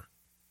over.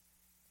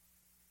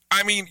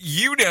 I mean,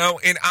 you know,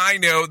 and I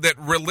know that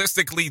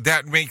realistically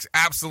that makes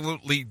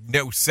absolutely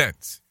no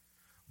sense.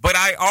 But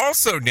I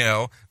also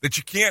know that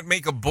you can't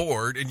make a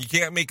board and you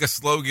can't make a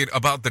slogan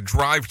about the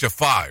drive to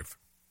 5.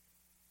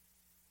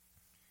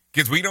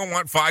 Because we don't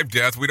want 5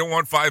 deaths. We don't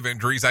want 5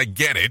 injuries. I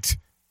get it.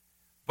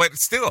 But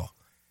still,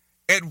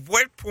 at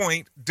what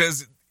point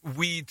does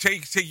we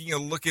taking a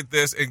look at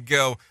this and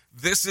go,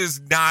 this is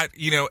not,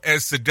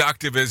 as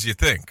seductive as you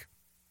think?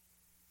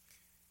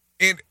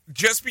 And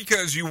just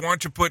because you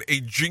want to put a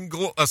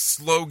jingle, a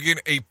slogan,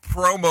 a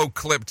promo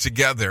clip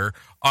together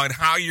on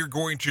how you're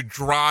going to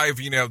drive,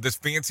 this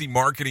fancy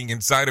marketing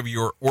inside of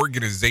your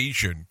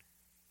organization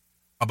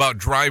about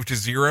Drive to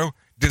Zero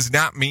does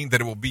not mean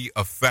that it will be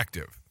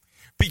effective.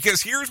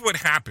 Because here's what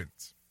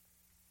happens.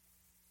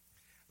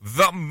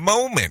 The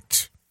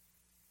moment,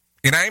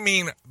 and I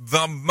mean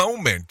the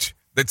moment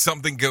that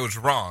something goes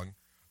wrong,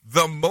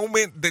 the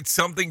moment that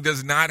something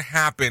does not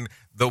happen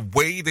the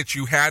way that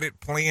you had it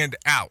planned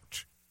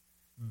out,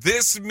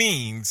 this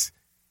means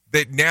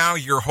that now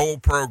your whole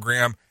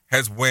program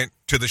has went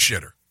to the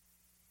shitter.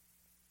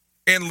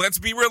 And let's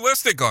be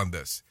realistic on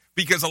this,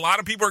 because a lot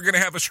of people are going to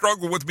have a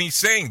struggle with me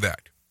saying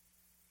that.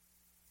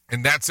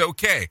 And that's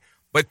okay.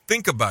 But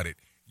think about it.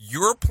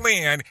 Your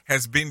plan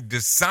has been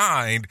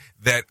designed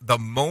that the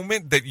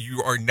moment that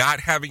you are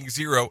not having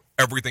 0,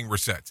 everything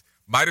resets.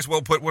 Might as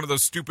well put one of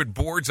those stupid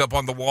boards up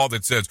on the wall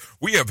that says,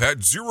 we have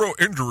had 0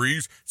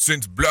 injuries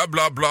since blah,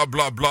 blah, blah,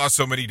 blah, blah,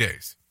 so many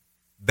days.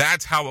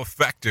 That's how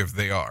effective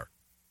they are.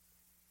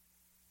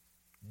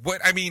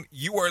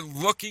 You are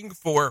looking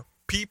for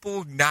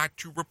people not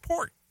to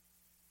report.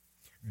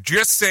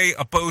 Just say,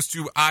 opposed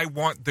to, I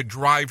want the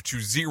drive to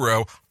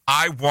 0,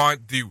 I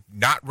want the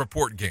not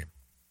report game.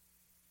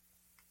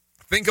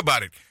 Think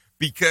about it,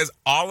 because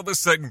all of a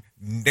sudden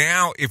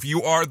now, if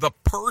you are the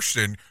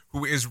person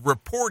who is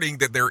reporting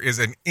that there is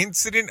an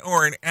incident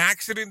or an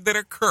accident that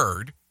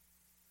occurred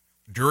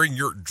during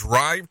your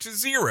drive to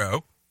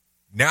 0,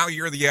 now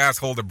you're the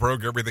asshole that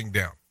broke everything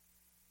down.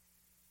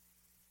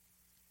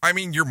 I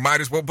mean, you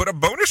might as well put a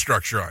bonus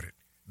structure on it.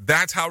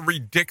 That's how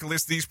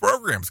ridiculous these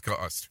programs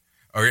cost,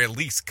 or at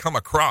least come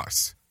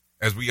across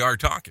as we are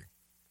talking.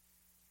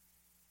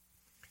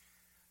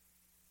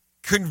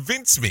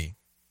 Convince me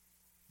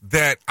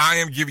that I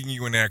am giving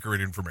you inaccurate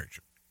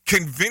information.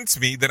 Convince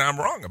me that I'm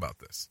wrong about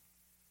this.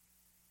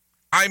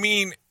 I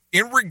mean,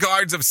 in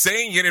regards of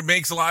saying it, it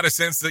makes a lot of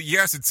sense that,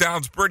 yes, it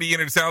sounds pretty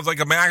and it sounds like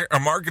a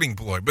marketing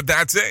ploy, but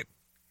that's it.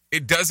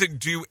 It doesn't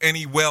do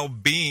any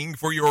well-being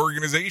for your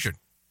organization.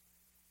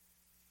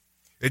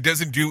 It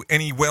doesn't do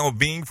any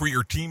well-being for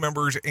your team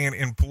members and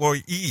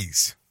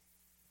employees.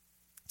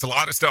 It's a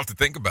lot of stuff to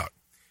think about.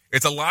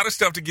 It's a lot of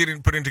stuff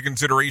to put into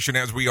consideration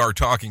as we are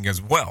talking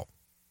as well.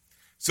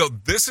 So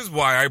this is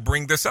why I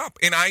bring this up.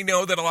 And I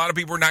know that a lot of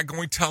people are not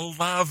going to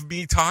love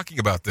me talking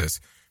about this,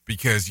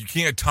 because you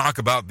can't talk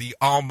about the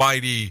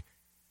almighty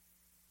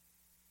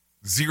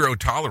 0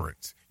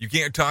 tolerance. You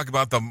can't talk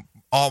about the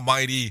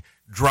almighty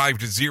drive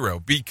to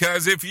 0,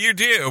 because if you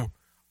do,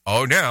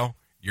 oh no,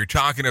 you're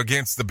talking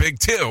against the big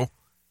 2.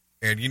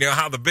 And you know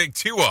how the big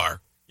 2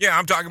 are. Yeah,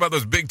 I'm talking about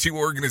those big 2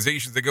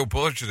 organizations that go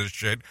push this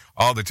shit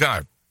all the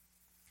time.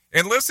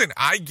 And listen,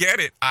 I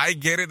get it. I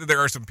get it that there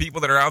are some people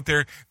that are out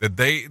there that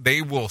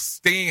they will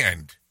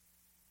stand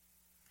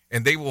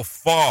and they will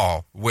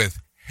fall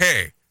with,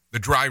 hey, the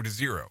drive to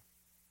 0.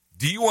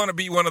 Do you want to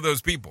be one of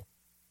those people?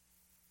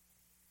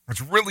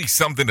 It's really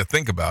something to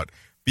think about,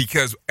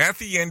 because at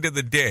the end of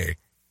the day,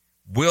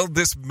 will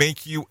this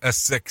make you a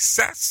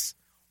success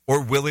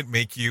or will it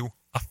make you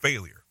a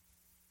failure?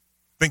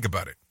 Think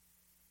about it.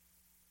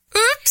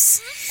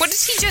 Oops! What did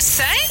he just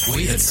say?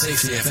 We at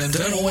Safety FM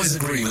don't always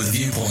agree with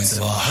viewpoints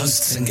of our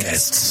hosts and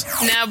guests.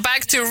 Now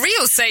back to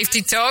real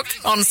safety talk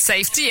on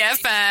Safety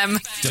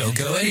FM. Don't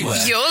go anywhere.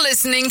 You're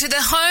listening to the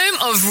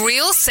home of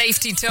real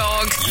safety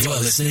talk. You are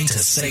listening to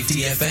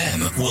Safety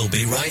FM. We'll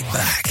be right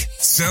back.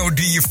 So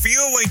do you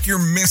feel like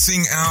you're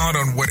missing out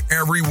on what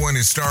everyone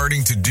is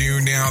starting to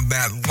do now,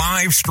 that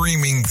live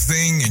streaming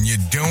thing, and you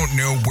don't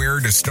know where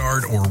to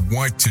start or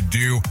what to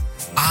do?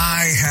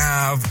 I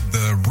have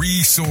the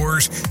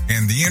resource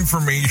and the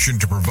information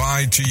to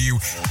provide to you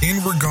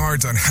in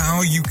regards on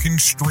how you can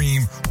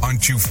stream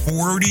onto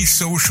 40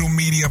 social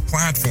media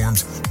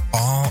platforms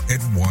all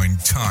at one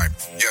time.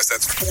 Yes,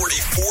 that's 40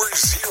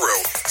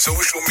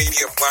 social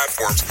media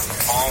platforms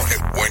all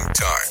at one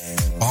time.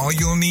 All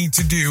you'll need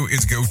to do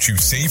is go to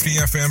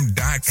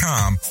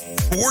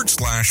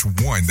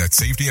safetyfm.com/1. That's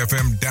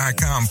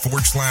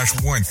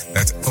safetyfm.com/1.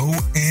 That's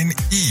ONE.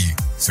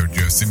 So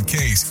just in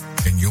case,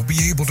 and you'll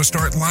be able to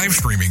start live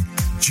streaming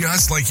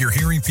just like you're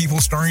hearing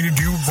people starting to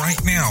do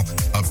right now,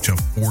 up to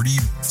 40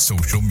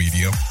 social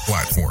media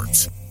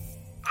platforms.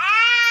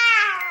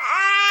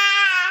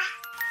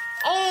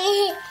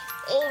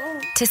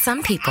 To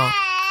some people,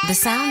 the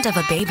sound of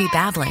a baby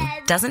babbling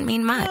doesn't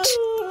mean much.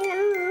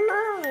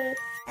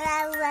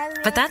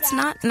 But that's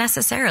not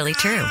necessarily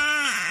true.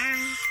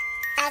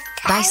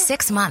 By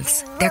 6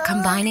 months, they're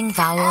combining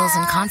vowels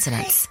and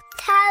consonants.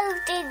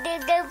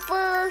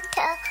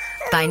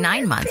 By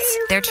 9 months,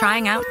 they're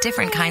trying out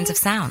different kinds of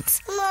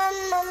sounds.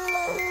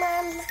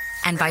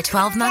 And by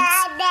 12 months,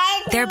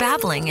 their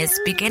babbling is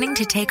beginning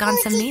to take on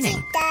some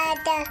meaning.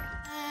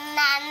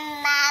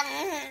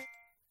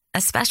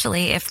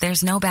 Especially if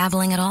there's no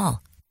babbling at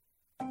all.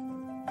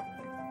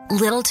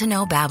 Little to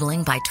no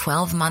babbling by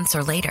 12 months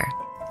or later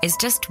is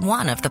just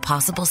one of the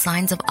possible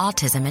signs of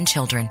autism in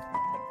children.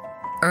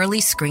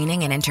 Early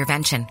screening and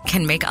intervention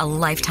can make a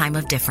lifetime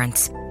of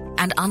difference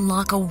and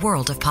unlock a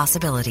world of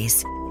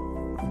possibilities.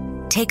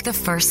 Take the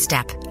first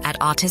step at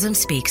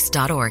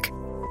autismspeaks.org.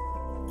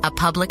 A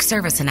public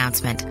service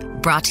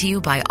announcement brought to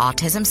you by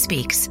Autism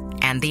Speaks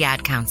and the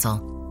Ad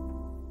Council.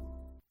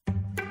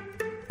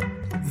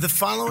 The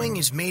following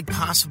is made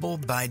possible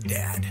by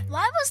Dad.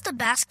 Why was the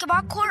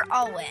basketball court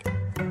all wet?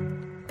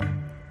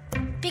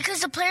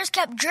 Because the players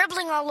kept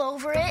dribbling all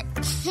over it.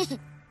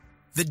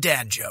 The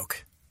dad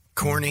joke.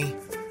 Corny,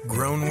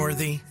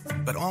 grown-worthy,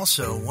 but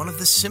also one of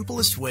the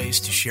simplest ways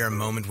to share a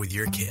moment with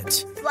your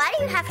kids. Why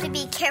do you have to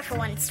be careful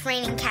when it's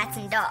raining cats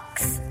and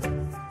dogs?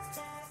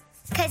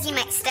 Because you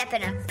might step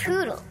in a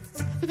poodle.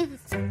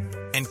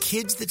 And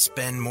kids that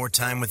spend more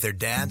time with their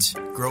dads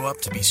grow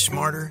up to be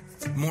smarter,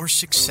 more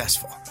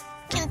successful.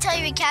 Can I tell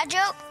you a cat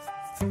joke?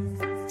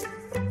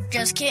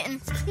 Just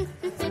kidding.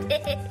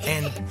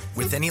 And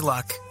with any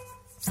luck,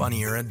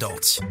 funnier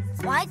adults.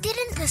 Why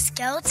didn't the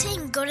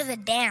skeleton go to the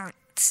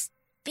dance?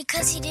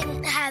 Because he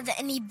didn't have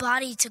any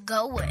body to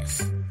go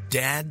with.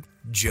 Dad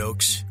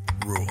jokes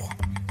rule.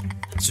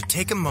 So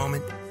take a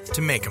moment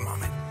to make a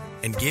moment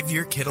and give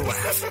your kid a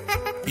laugh.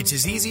 It's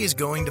as easy as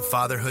going to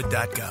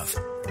fatherhood.gov.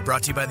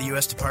 Brought to you by the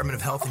U.S. Department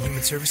of Health and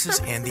Human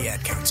Services and the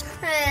Ad Council.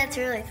 That's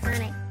really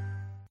funny.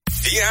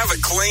 Do you have a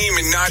claim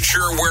and not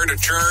sure where to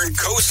turn?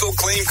 Coastal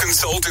Claim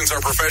Consultants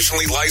are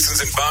professionally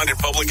licensed and bonded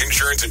public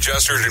insurance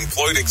adjusters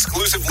employed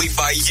exclusively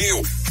by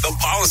you, the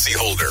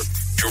policyholder,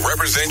 to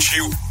represent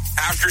you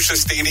after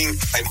sustaining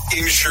an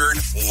insured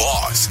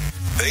loss.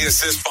 They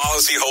assist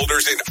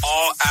policyholders in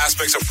all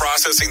aspects of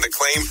processing the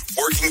claim,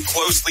 working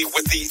closely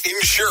with the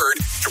insured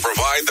to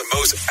provide the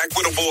most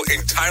equitable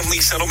and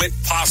timely settlement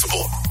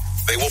possible.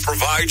 They will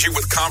provide you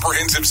with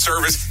comprehensive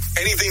service,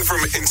 anything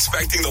from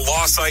inspecting the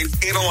loss site,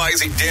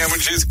 analyzing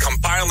damages,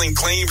 compiling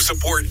claim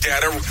support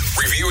data,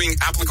 reviewing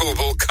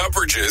applicable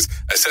coverages,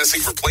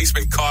 assessing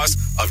replacement costs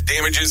of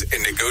damages,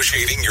 and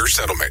negotiating your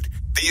settlement.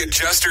 The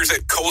adjusters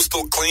at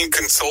Coastal Claim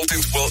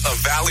Consultants will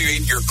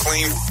evaluate your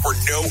claim for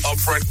no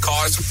upfront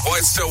cost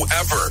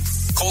whatsoever.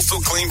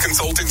 Coastal Claim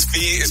Consultants'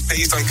 fee is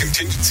based on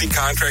contingency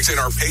contracts and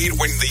are paid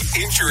when the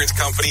insurance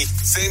company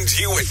sends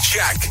you a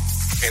check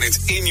and it's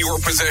in your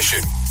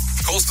possession.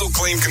 Coastal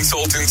Claim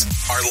Consultants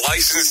are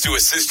licensed to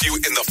assist you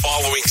in the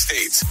following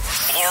states: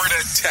 Florida,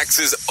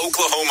 Texas,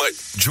 Oklahoma,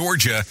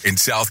 Georgia, and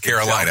South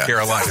Carolina.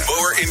 For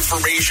more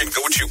information,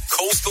 go to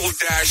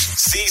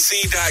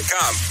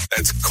coastal-cc.com.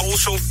 That's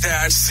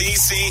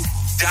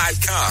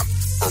coastal-cc.com.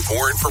 For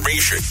more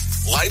information,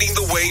 lighting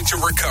the way to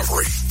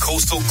recovery.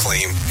 Coastal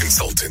Claim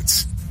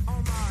Consultants.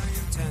 All my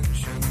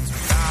intentions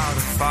without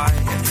a fight.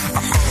 I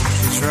hope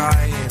she's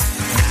right.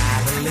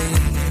 Natalie,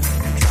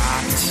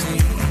 try to see.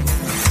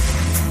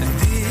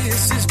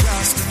 This is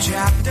just a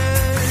chapter,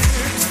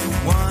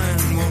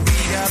 one we'll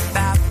read up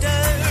after,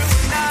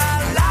 when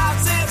our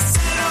lives have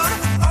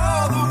settled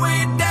all the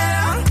way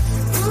down.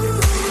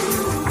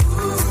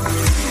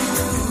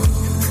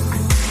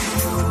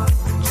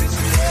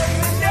 Just let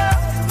me know.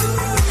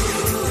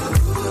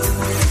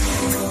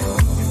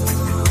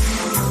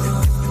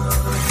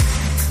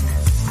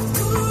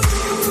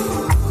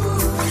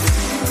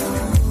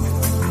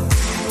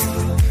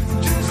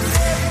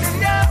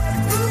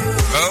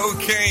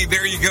 Okay,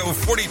 there you go.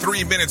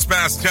 43 minutes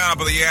past top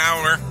of the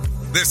hour.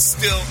 This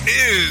still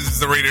is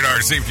the Rated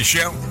R Safety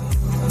Show.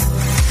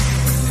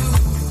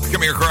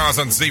 Coming across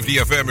on Safety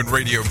FM and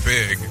Radio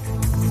Big.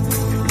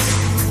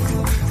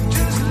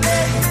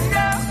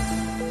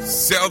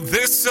 So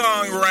this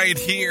song right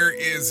here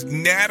is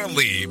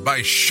Natalie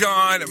by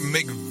Sean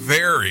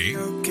McVeary.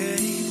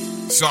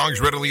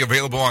 Song's readily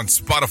available on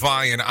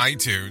Spotify and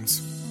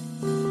iTunes.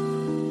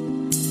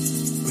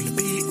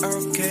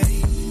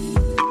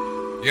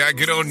 Yeah,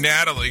 good old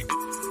Natalie.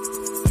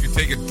 You can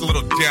take a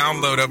little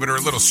download of it or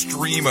a little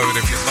stream of it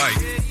if you like.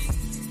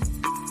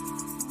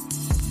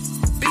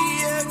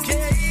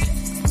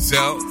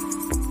 So,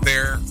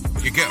 there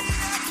you go.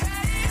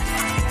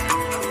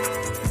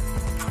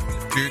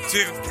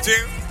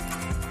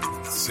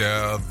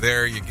 So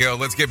there you go.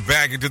 Let's get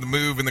back into the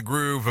move and the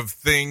groove of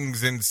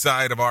things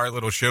inside of our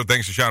little show.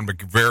 Thanks to Sean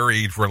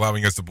McVeary for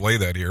allowing us to play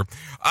that here.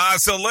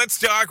 So let's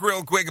talk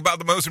real quick about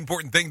the most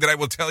important thing that I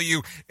will tell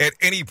you at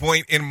any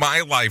point in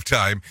my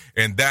lifetime,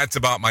 and that's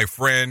about my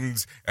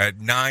friends at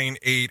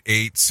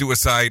 988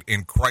 Suicide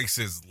and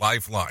Crisis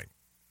Lifeline.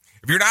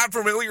 If you're not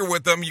familiar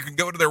with them, you can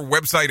go to their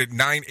website at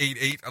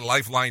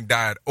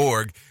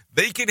 988lifeline.org.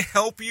 They can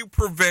help you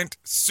prevent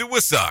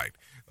suicide.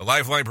 The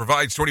Lifeline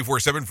provides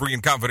 24/7 free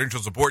and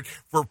confidential support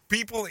for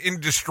people in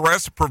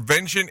distress,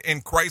 prevention,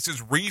 and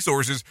crisis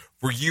resources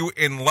for you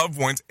and loved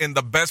ones, and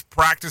the best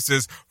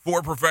practices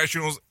for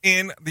professionals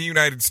in the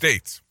United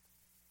States.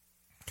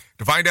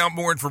 To find out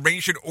more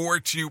information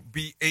or to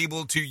be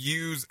able to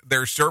use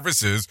their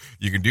services,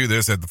 you can do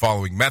this at the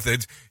following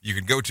methods. You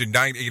can go to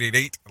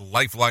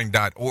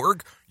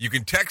 988lifeline.org. You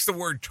can text the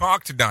word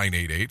TALK to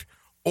 988,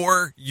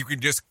 or you can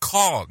just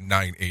call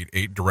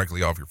 988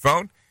 directly off your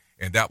phone,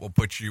 and that will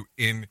put you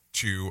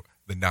into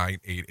the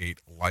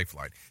 988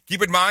 Lifeline.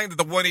 Keep in mind that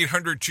the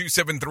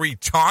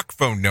 1-800-273-TALK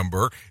phone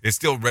number is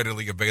still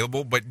readily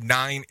available, but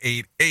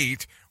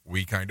 988,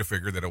 we kind of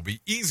figure that it'll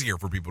be easier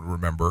for people to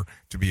remember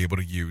to be able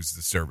to use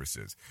the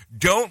services.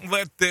 Don't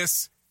let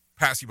this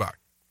pass you by.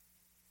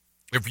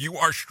 If you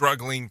are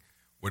struggling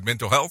with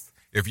mental health,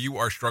 if you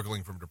are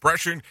struggling from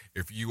depression,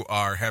 if you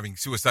are having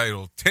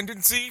suicidal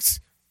tendencies,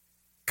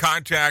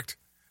 contact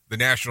the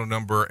national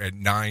number at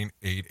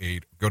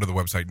 988. Go to the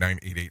website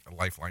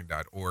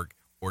 988lifeline.org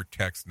or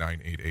text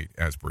 988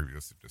 as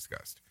previously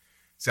discussed.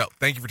 So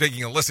thank you for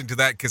taking a listen to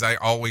that, because I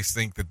always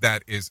think that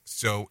that is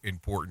so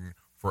important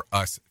for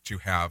us to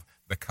have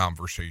the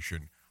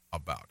conversation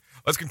about.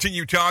 Let's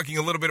continue talking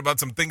a little bit about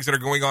some things that are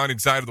going on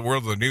inside of the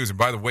world of the news. And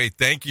by the way,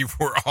 thank you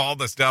for all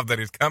the stuff that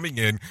is coming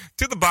in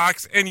to the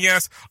box. And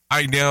yes,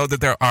 I know that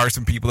there are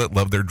some people that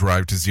love their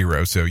Drive to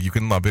Zero, so you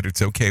can love it.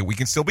 It's okay. We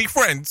can still be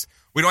friends.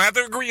 We don't have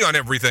to agree on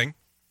everything.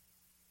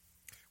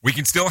 We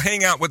can still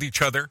hang out with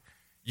each other.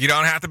 You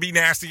don't have to be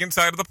nasty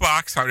inside of the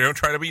box. I don't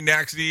try to be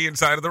nasty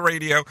inside of the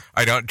radio.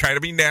 I don't try to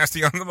be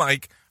nasty on the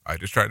mic. I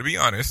just try to be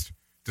honest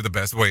to the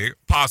best way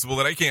possible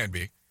that I can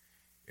be.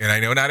 And I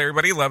know not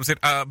everybody loves it,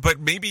 but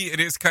maybe it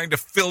is kind of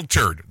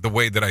filtered the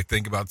way that I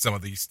think about some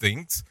of these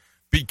things,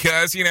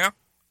 because, you know,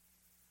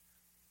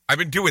 I've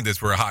been doing this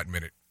for a hot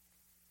minute.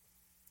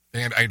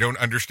 And I don't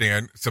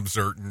understand some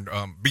certain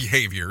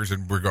behaviors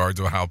in regards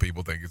to how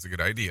people think it's a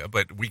good idea,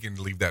 but we can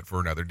leave that for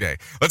another day.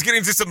 Let's get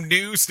into some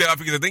new stuff,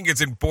 because I think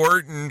it's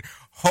important.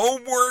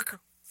 Homework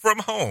from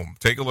home.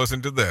 Take a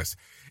listen to this.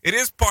 It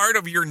is part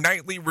of your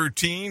nightly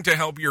routine to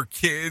help your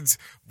kids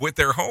with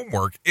their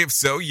homework. If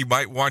so, you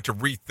might want to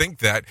rethink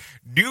that.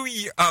 New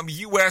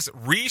U.S.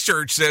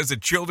 research says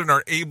that children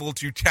are able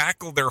to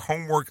tackle their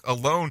homework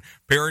alone.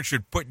 Parents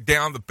should put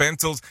down the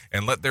pencils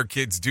and let their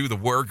kids do the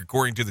work.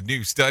 According to the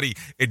new study,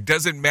 it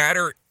doesn't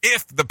matter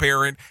if the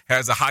parent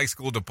has a high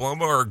school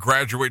diploma or a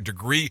graduate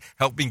degree.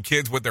 Helping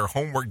kids with their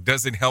homework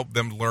doesn't help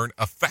them learn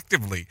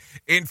effectively.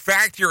 In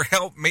fact, your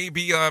help may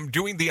be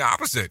doing the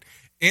opposite.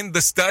 In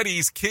the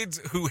studies, kids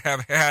who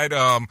have had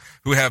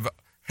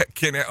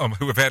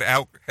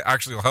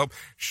actual help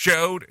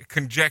showed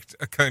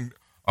cognitive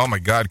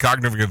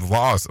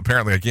loss.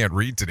 Apparently, I can't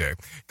read today.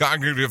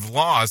 Cognitive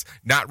loss,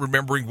 not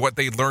remembering what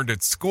they learned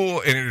at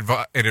school, and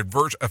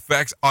adverse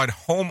effects on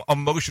home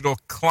emotional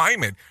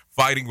climate,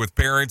 fighting with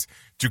parents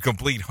to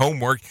complete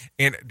homework,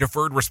 and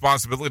deferred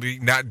responsibility,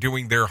 not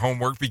doing their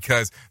homework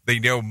because they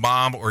know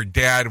mom or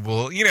dad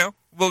will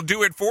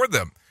do it for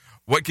them.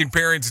 What can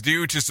parents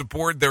do to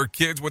support their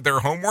kids with their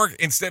homework?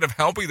 Instead of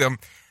helping them,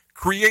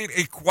 create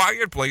a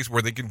quiet place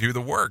where they can do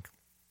the work.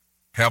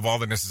 Have all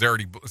the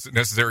necessary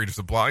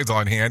supplies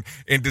on hand,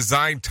 and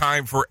design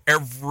time for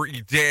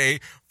every day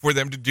for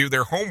them to do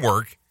their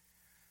homework.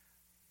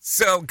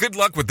 So good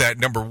luck with that,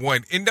 number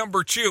one. And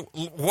number two,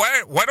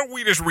 why don't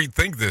we just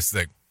rethink this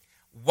thing?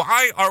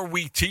 Why are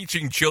we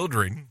teaching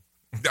children,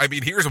 I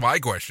mean, here's my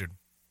question,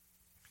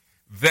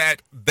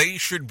 that they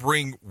should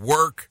bring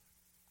work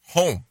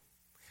home?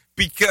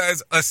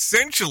 Because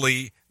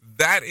essentially,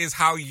 that is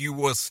how you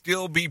will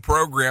still be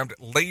programmed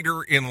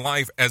later in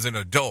life as an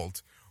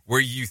adult,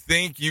 where you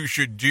think you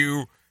should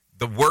do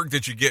the work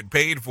that you get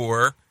paid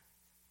for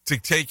to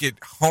take it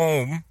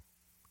home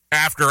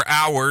after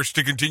hours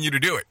to continue to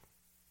do it.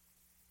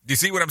 Do you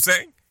see what I'm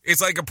saying?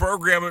 It's like a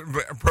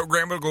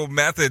programmable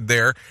method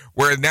there,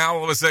 where now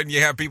all of a sudden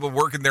you have people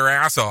working their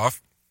ass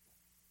off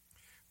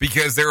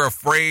because they're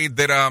afraid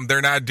that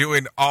they're not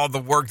doing all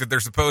the work that they're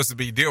supposed to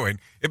be doing.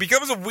 It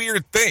becomes a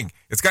weird thing.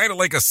 It's kind of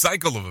like a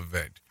cycle of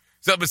event.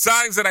 So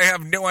besides that, I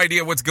have no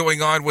idea what's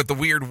going on with the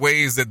weird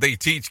ways that they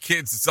teach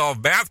kids to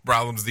solve math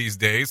problems these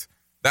days.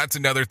 That's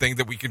another thing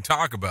that we can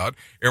talk about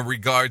in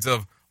regards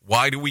of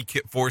why do we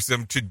force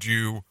them to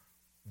do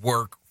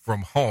work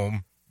from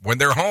home when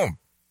they're home?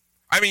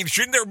 I mean,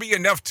 shouldn't there be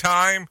enough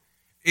time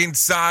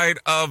inside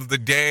of the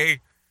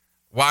day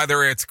while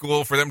they're at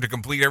school for them to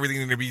complete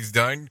everything that needs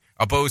done,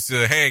 opposed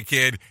to, hey,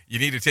 kid, you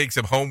need to take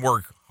some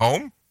homework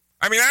home?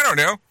 I mean, I don't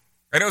know.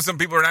 I know some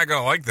people are not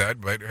going to like that,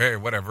 but hey,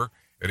 whatever.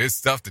 It is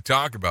stuff to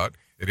talk about.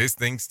 it is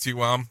things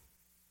to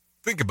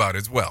think about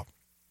as well.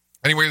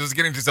 Anyways, let's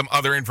get into some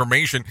other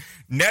information.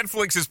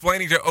 Netflix is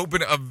planning to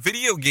open a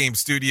video game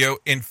studio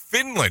in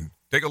Finland.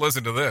 Take a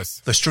listen to this.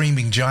 The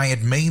streaming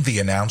giant made the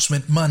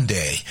announcement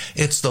Monday.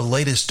 It's the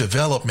latest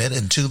development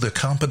into the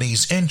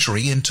company's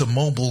entry into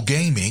mobile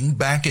gaming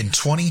back in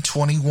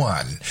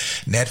 2021.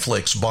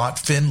 Netflix bought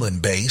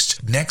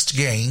Finland-based Next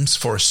Games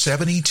for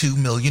 $72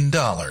 million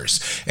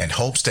and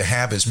hopes to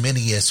have as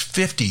many as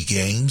 50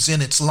 games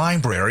in its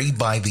library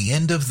by the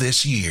end of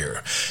this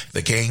year.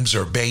 The games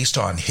are based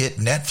on hit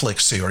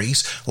Netflix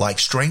series like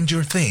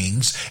Stranger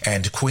Things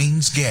and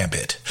Queen's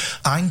Gambit.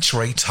 I'm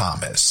Trey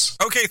Thomas.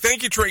 Okay,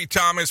 thank you, Trey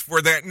Thomas,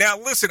 for that. Now,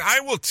 listen,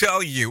 I will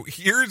tell you,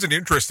 here's an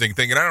interesting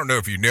thing, and I don't know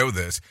if you know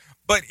this,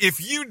 but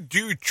if you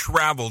do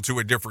travel to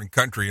a different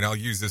country, and I'll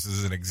use this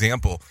as an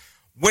example,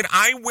 when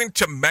I went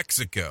to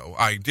Mexico,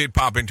 I did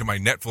pop into my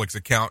Netflix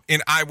account,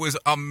 and I was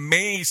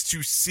amazed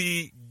to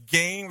see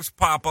games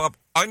pop up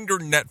under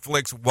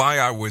Netflix while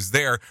I was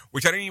there,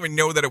 which I didn't even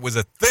know that it was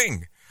a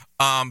thing.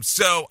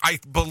 So I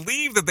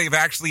believe that they've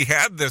actually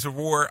had this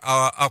for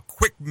a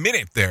quick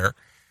minute there.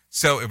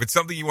 So if it's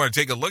something you want to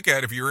take a look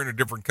at, if you're in a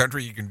different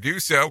country, you can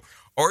do so.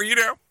 Or, you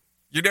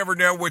never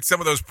know what some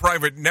of those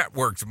private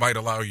networks might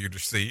allow you to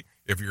see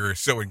if you're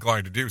so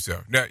inclined to do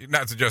so. Now,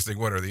 not suggesting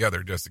one or the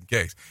other, just in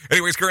case.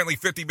 Anyways, currently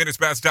 50 minutes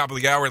past the top of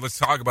the hour. Let's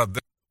talk about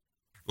this.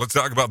 Let's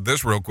talk about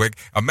this real quick.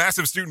 A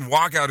massive student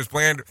walkout is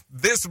planned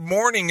this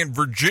morning in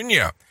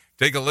Virginia.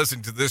 Take a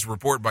listen to this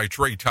report by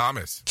Trey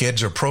Thomas.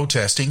 Kids are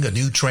protesting a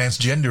new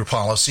transgender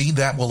policy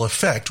that will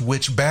affect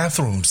which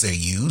bathrooms they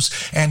use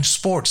and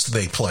sports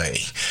they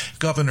play.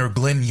 Governor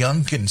Glenn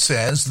Youngkin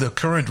says the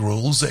current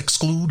rules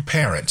exclude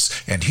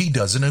parents, and he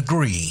doesn't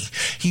agree.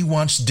 He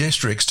wants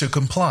districts to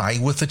comply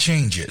with the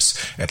changes.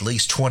 At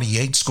least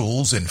 28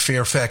 schools in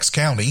Fairfax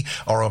County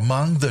are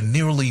among the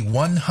nearly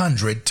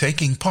 100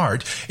 taking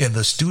part in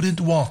the student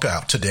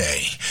walkout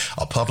today.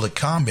 A public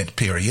comment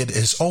period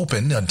is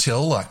open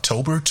until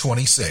October 26th.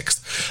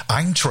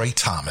 I'm Trey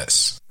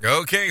Thomas.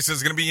 Okay, so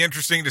it's going to be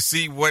interesting to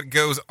see what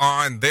goes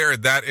on there.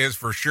 That is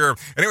for sure.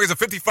 Anyways, a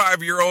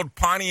 55-year-old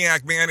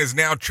Pontiac man is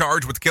now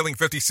charged with killing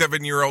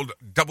 57-year-old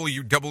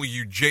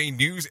WWJ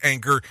news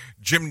anchor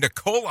Jim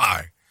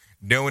Nicolai.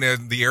 Known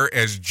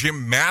as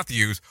Jim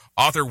Matthews,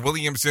 Arthur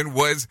Williamson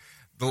was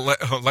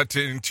let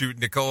into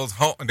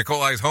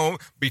Nicolai's home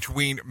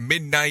between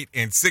midnight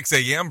and 6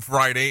 a.m.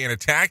 Friday and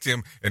attacked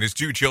him and his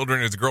two children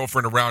and his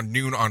girlfriend around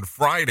noon on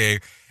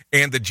Friday.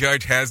 And the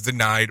judge has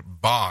denied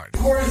bond. The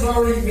court has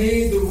already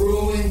made the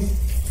ruling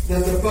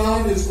that the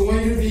bond is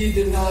going to be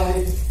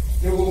denied.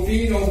 There will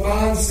be no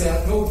bond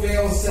set, no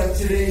bail set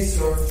today,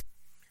 sir.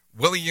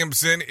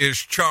 Williamson is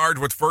charged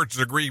with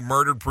first-degree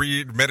murder,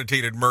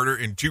 premeditated murder,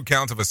 and 2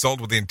 counts of assault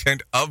with the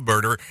intent of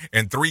murder,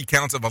 and 3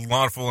 counts of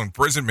unlawful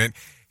imprisonment.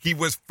 He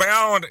was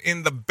found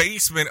in the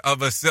basement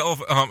of in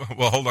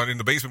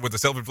the basement with the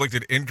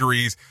self-inflicted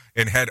injuries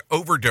and had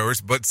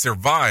overdosed, but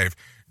survived.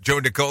 Joe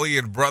Nicolai,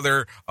 and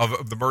brother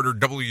of the murdered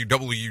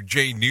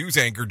WWJ news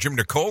anchor Jim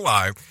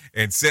Nicolai,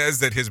 and says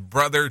that his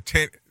brother,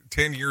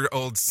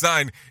 10-year-old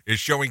son, is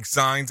showing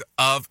signs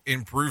of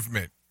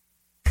improvement.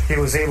 He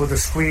was able to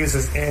squeeze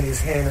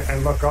Annie's hand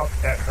and look up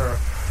at her,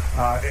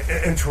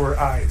 into her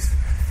eyes,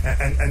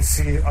 and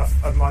see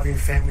a loving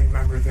family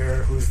member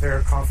there who's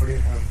there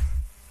comforting him.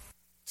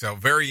 So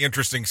very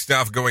interesting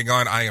stuff going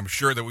on. I am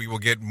sure that we will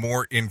get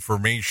more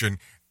information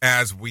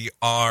as we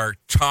are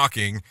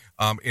talking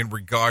in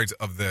regards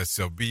of this.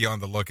 So be on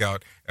the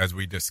lookout as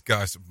we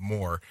discuss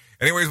more.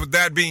 Anyways, with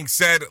that being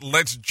said,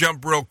 let's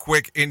jump real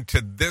quick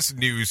into this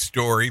news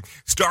story.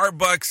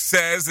 Starbucks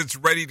says it's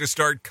ready to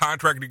start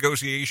contract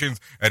negotiations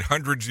at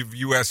hundreds of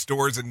U.S.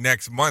 stores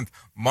next month.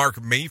 Mark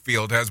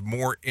Mayfield has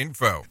more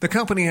info. The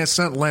company has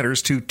sent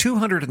letters to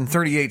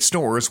 238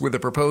 stores with a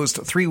proposed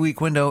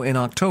 3-week window in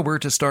October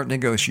to start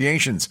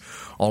negotiations.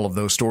 All of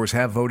those stores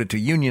have voted to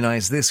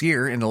unionize this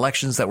year in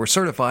elections that were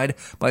certified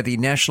by the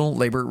National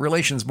Labor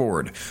Relations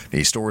Board.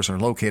 These stores are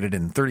located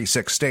in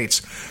 36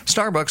 states.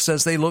 Starbucks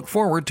says they look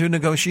forward to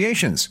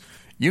negotiations.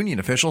 Union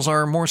officials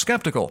are more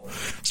skeptical.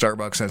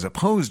 Starbucks has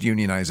opposed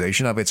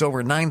unionization of its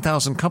over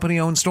 9,000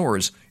 company-owned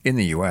stores in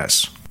the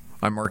U.S.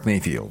 I'm Mark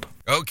Mayfield.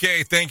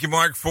 Okay, thank you,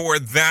 Mark, for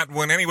that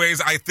one. Anyways,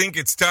 I think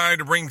it's time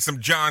to bring some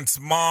John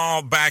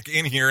Small back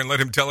in here and let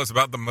him tell us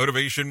about the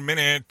Motivation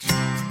Minute.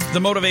 The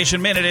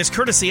Motivation Minute is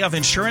courtesy of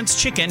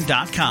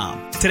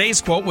InsuranceChicken.com.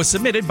 Today's quote was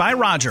submitted by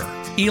Roger.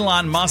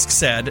 Elon Musk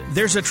said,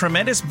 "There's a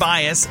tremendous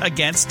bias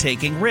against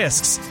taking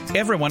risks.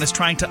 Everyone is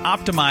trying to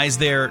optimize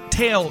their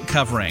tail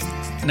covering."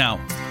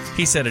 Now,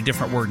 he said a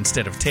different word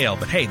instead of tail,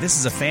 but hey, this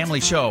is a family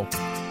show.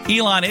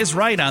 Elon is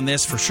right on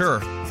this for sure.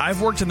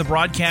 I've worked in the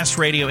broadcast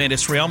radio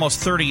industry almost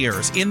 30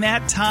 years. In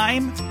that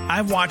time,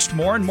 I've watched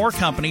more and more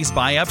companies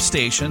buy up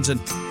stations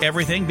and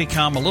everything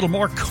become a little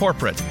more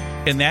corporate.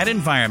 In that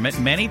environment,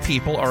 many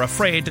people are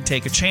afraid to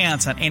take a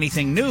chance on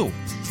anything new.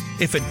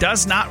 If it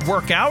does not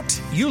work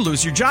out, you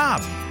lose your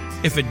job.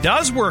 If it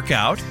does work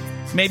out,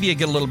 maybe you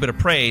get a little bit of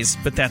praise,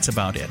 but that's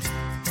about it.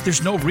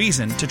 There's no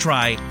reason to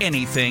try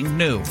anything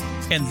new.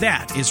 And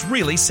that is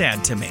really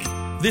sad to me.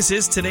 This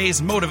is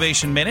today's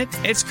Motivation Minute.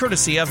 It's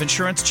courtesy of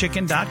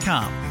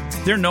InsuranceChicken.com.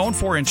 They're known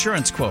for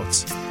insurance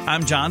quotes.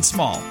 I'm John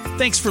Small.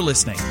 Thanks for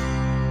listening.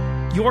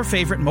 Your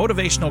favorite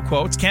motivational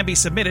quotes can be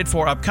submitted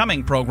for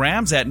upcoming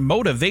programs at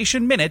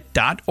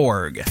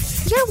motivationminute.org.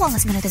 Your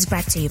Wellness Minute is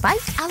brought to you by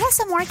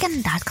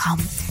AlysaMorgan.com.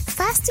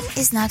 Fasting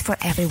is not for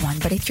everyone,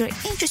 but if you're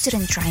interested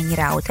in trying it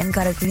out and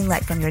got a green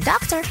light from your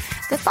doctor,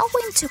 the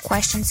following 2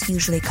 questions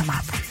usually come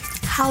up.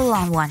 How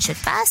long one should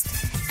fast,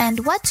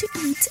 and what to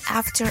eat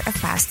after a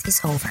fast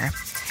is over.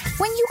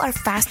 When you are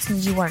fasting,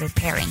 you are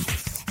repairing.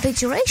 The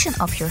duration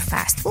of your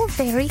fast will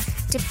vary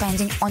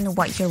depending on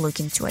what you're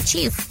looking to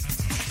achieve.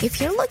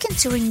 If you're looking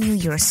to renew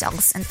your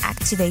cells and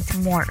activate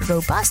more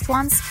robust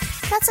ones,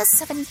 that's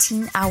a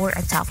 17-hour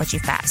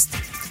autophagy fast.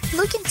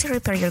 Looking to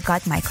repair your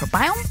gut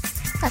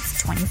microbiome?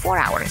 That's 24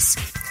 hours.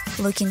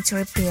 Looking to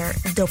repair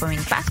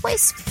dopamine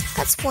pathways?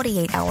 That's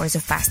 48 hours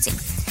of fasting.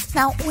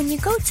 Now, when you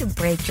go to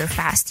break your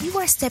fast, you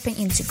are stepping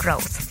into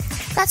growth.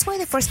 That's why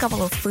the first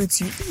couple of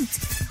foods you eat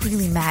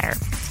really matter.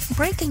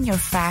 Breaking your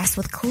fast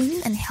with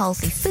clean and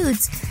healthy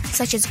foods,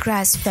 such as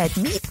grass-fed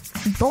meat,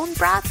 bone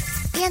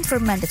broth, and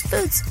fermented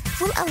foods,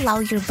 will allow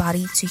your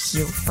body to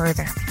heal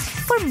further.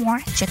 For more,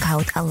 check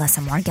out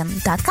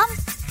AlysaMorgan.com.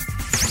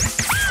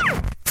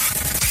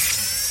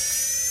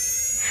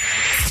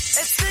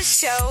 It's this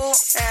show,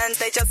 and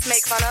they just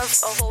make fun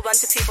of a whole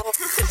bunch of people.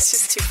 It's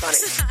just too funny.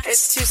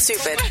 It's too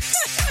stupid.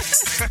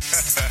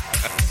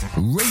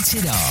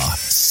 Rated R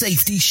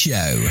Safety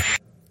Show.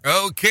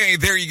 Okay,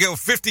 there you go.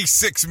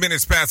 56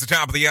 minutes past the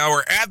top of the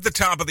hour. At the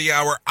top of the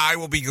hour, I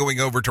will be going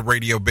over to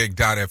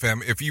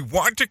RadioBig.fm. If you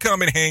want to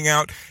come and hang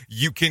out,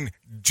 you can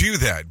do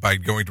that by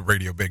going to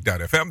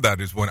RadioBig.fm. That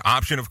is one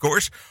option, of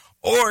course.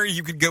 Or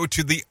you could go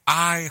to the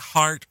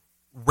iHeart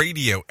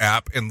Radio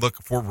app and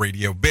look for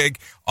Radio Big.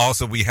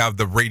 Also, we have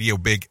the Radio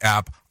Big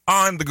app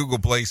on the Google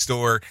Play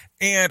Store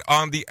and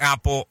on the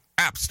Apple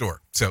App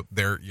Store. So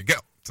there you go.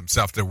 Some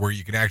stuff to where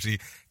you can actually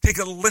take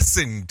a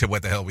listen to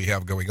what the hell we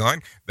have going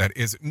on. That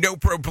is no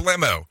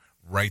problemo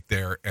right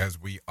there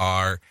as we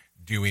are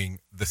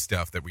doing the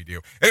stuff that we do.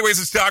 Anyways,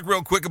 let's talk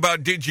real quick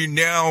about Did You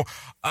Know?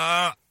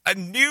 A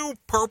new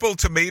purple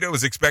tomato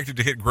is expected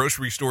to hit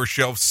grocery store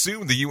shelves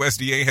soon. The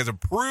USDA has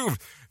approved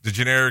the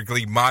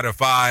genetically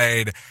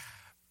modified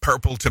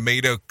purple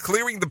tomato,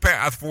 clearing the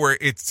path for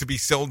it to be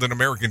sold in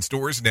American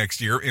stores next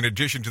year. In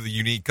addition to the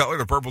unique color,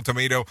 the purple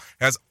tomato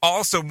has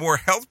also more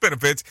health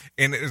benefits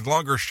and is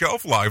longer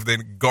shelf life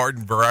than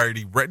garden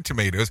variety red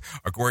tomatoes,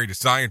 according to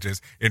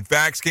scientists. In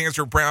fact,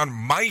 cancer-prone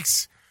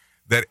mice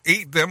that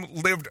ate them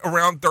lived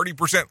around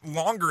 30%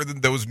 longer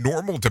than those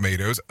normal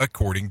tomatoes,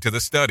 according to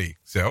the study.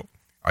 So,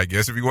 I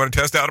guess if you want to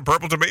test out a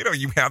purple tomato,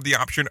 you have the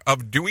option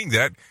of doing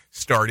that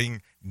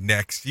starting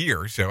next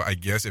year. So I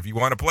guess if you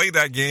want to play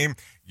that game,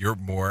 you're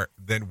more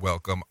than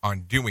welcome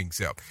on doing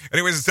so.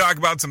 Anyways, let's talk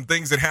about some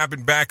things that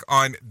happened back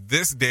on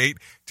this date.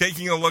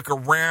 Taking a look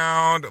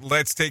around,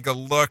 let's take a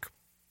look.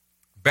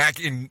 Back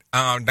in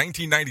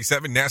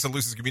 1997, NASA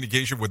loses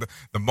communication with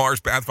the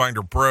Mars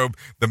Pathfinder probe.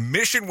 The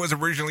mission was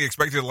originally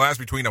expected to last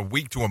between a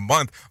week to a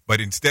month, but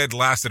instead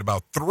lasted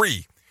about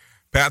 3.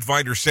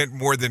 Pathfinder sent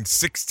more than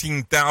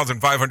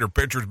 16,500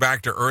 pictures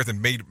back to Earth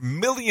and made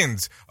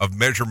millions of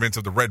measurements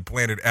of the red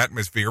planet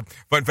atmosphere.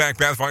 Fun fact,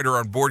 Pathfinder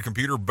onboard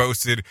computer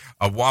boasted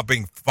a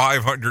whopping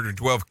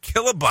 512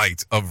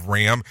 kilobytes of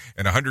RAM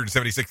and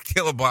 176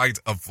 kilobytes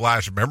of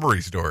flash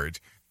memory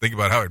storage. Think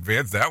about how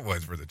advanced that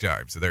was for the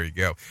time. So there you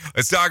go.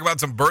 Let's talk about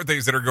some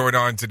birthdays that are going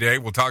on today.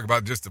 We'll talk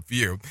about just a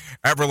few.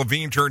 Avril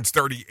Lavigne turns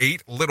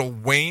 38. Lil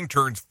Wayne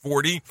turns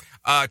 40.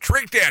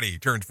 Trick Daddy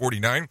turns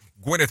 49.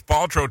 Gwyneth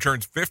Paltrow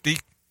turns 50.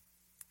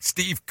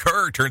 Steve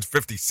Kerr turns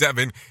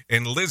 57.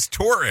 And Liz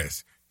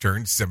Torres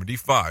turns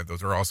 75.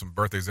 Those are all some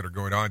birthdays that are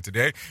going on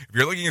today. If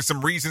you're looking at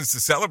some reasons to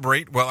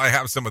celebrate, well, I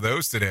have some of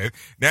those today.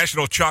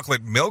 National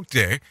Chocolate Milk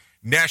Day.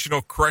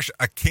 National Crush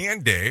a Can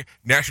Day.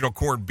 National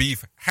Corned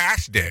Beef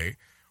Hash Day.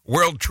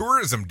 World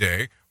Tourism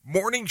Day,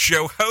 Morning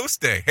Show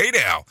Host Day, hey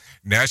now,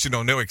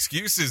 National No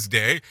Excuses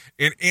Day,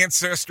 and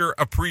Ancestor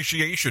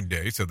Appreciation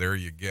Day. So there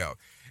you go.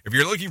 If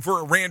you're looking for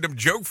a random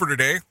joke for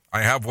today,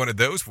 I have one of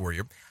those for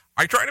you.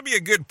 I try to be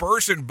a good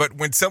person, but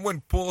when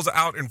someone pulls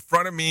out in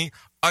front of me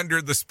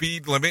under the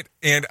speed limit,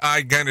 and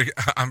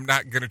I'm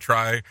not gonna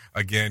try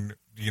again,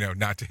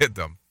 not to hit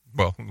them.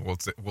 Well, we'll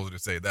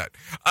just say that.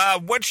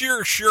 What's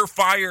your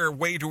surefire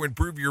way to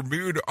improve your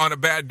mood on a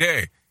bad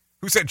day?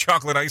 Who said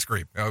chocolate ice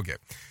cream? Okay.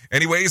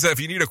 Anyways, if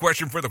you need a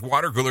question for the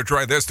water cooler,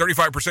 try this.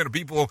 35% of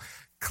people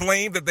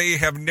claim that they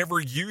have never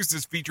used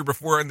this feature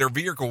before in their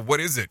vehicle. What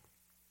is it?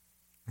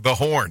 The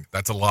horn.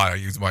 That's a lie. I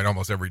use mine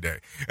almost every day.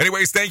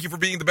 Anyways, thank you for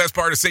being the best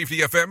part of Safety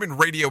FM and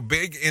Radio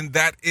Big, and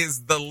that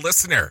is the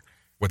listener.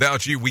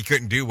 Without you, we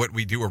couldn't do what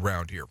we do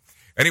around here.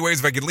 Anyways,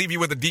 if I could leave you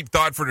with a deep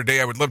thought for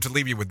today, I would love to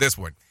leave you with this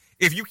one.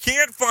 If you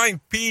can't find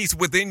peace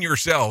within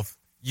yourself,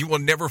 you will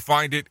never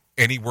find it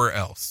anywhere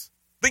else.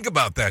 Think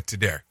about that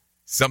today.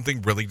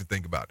 Something really to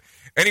think about.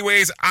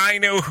 Anyways, I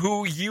know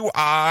who you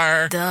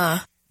are. Duh.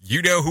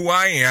 You know who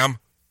I am.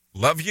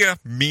 Love you,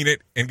 mean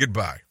it, and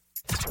goodbye.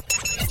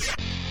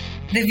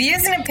 The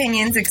views and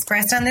opinions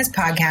expressed on this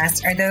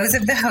podcast are those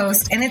of the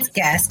host and its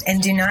guest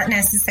and do not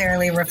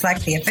necessarily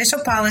reflect the official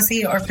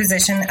policy or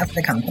position of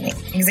the company.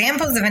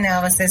 Examples of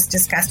analysis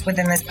discussed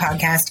within this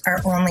podcast are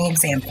only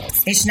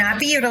examples. They should not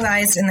be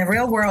utilized in the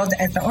real world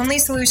as the only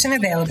solution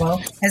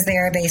available, as they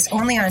are based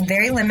only on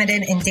very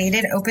limited and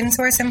dated open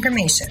source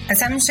information.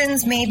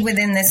 Assumptions made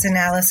within this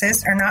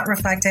analysis are not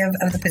reflective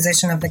of the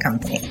position of the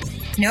company.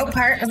 No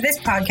part of this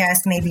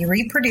podcast may be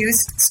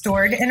reproduced,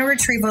 stored in a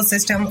retrieval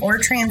system, or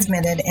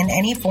transmitted in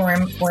any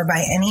form or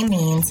by any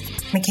means,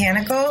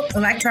 mechanical,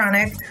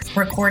 electronic,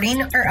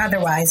 recording, or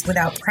otherwise,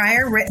 without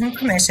prior written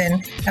permission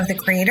of the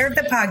creator of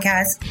the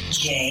podcast,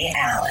 Jay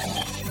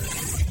Allen.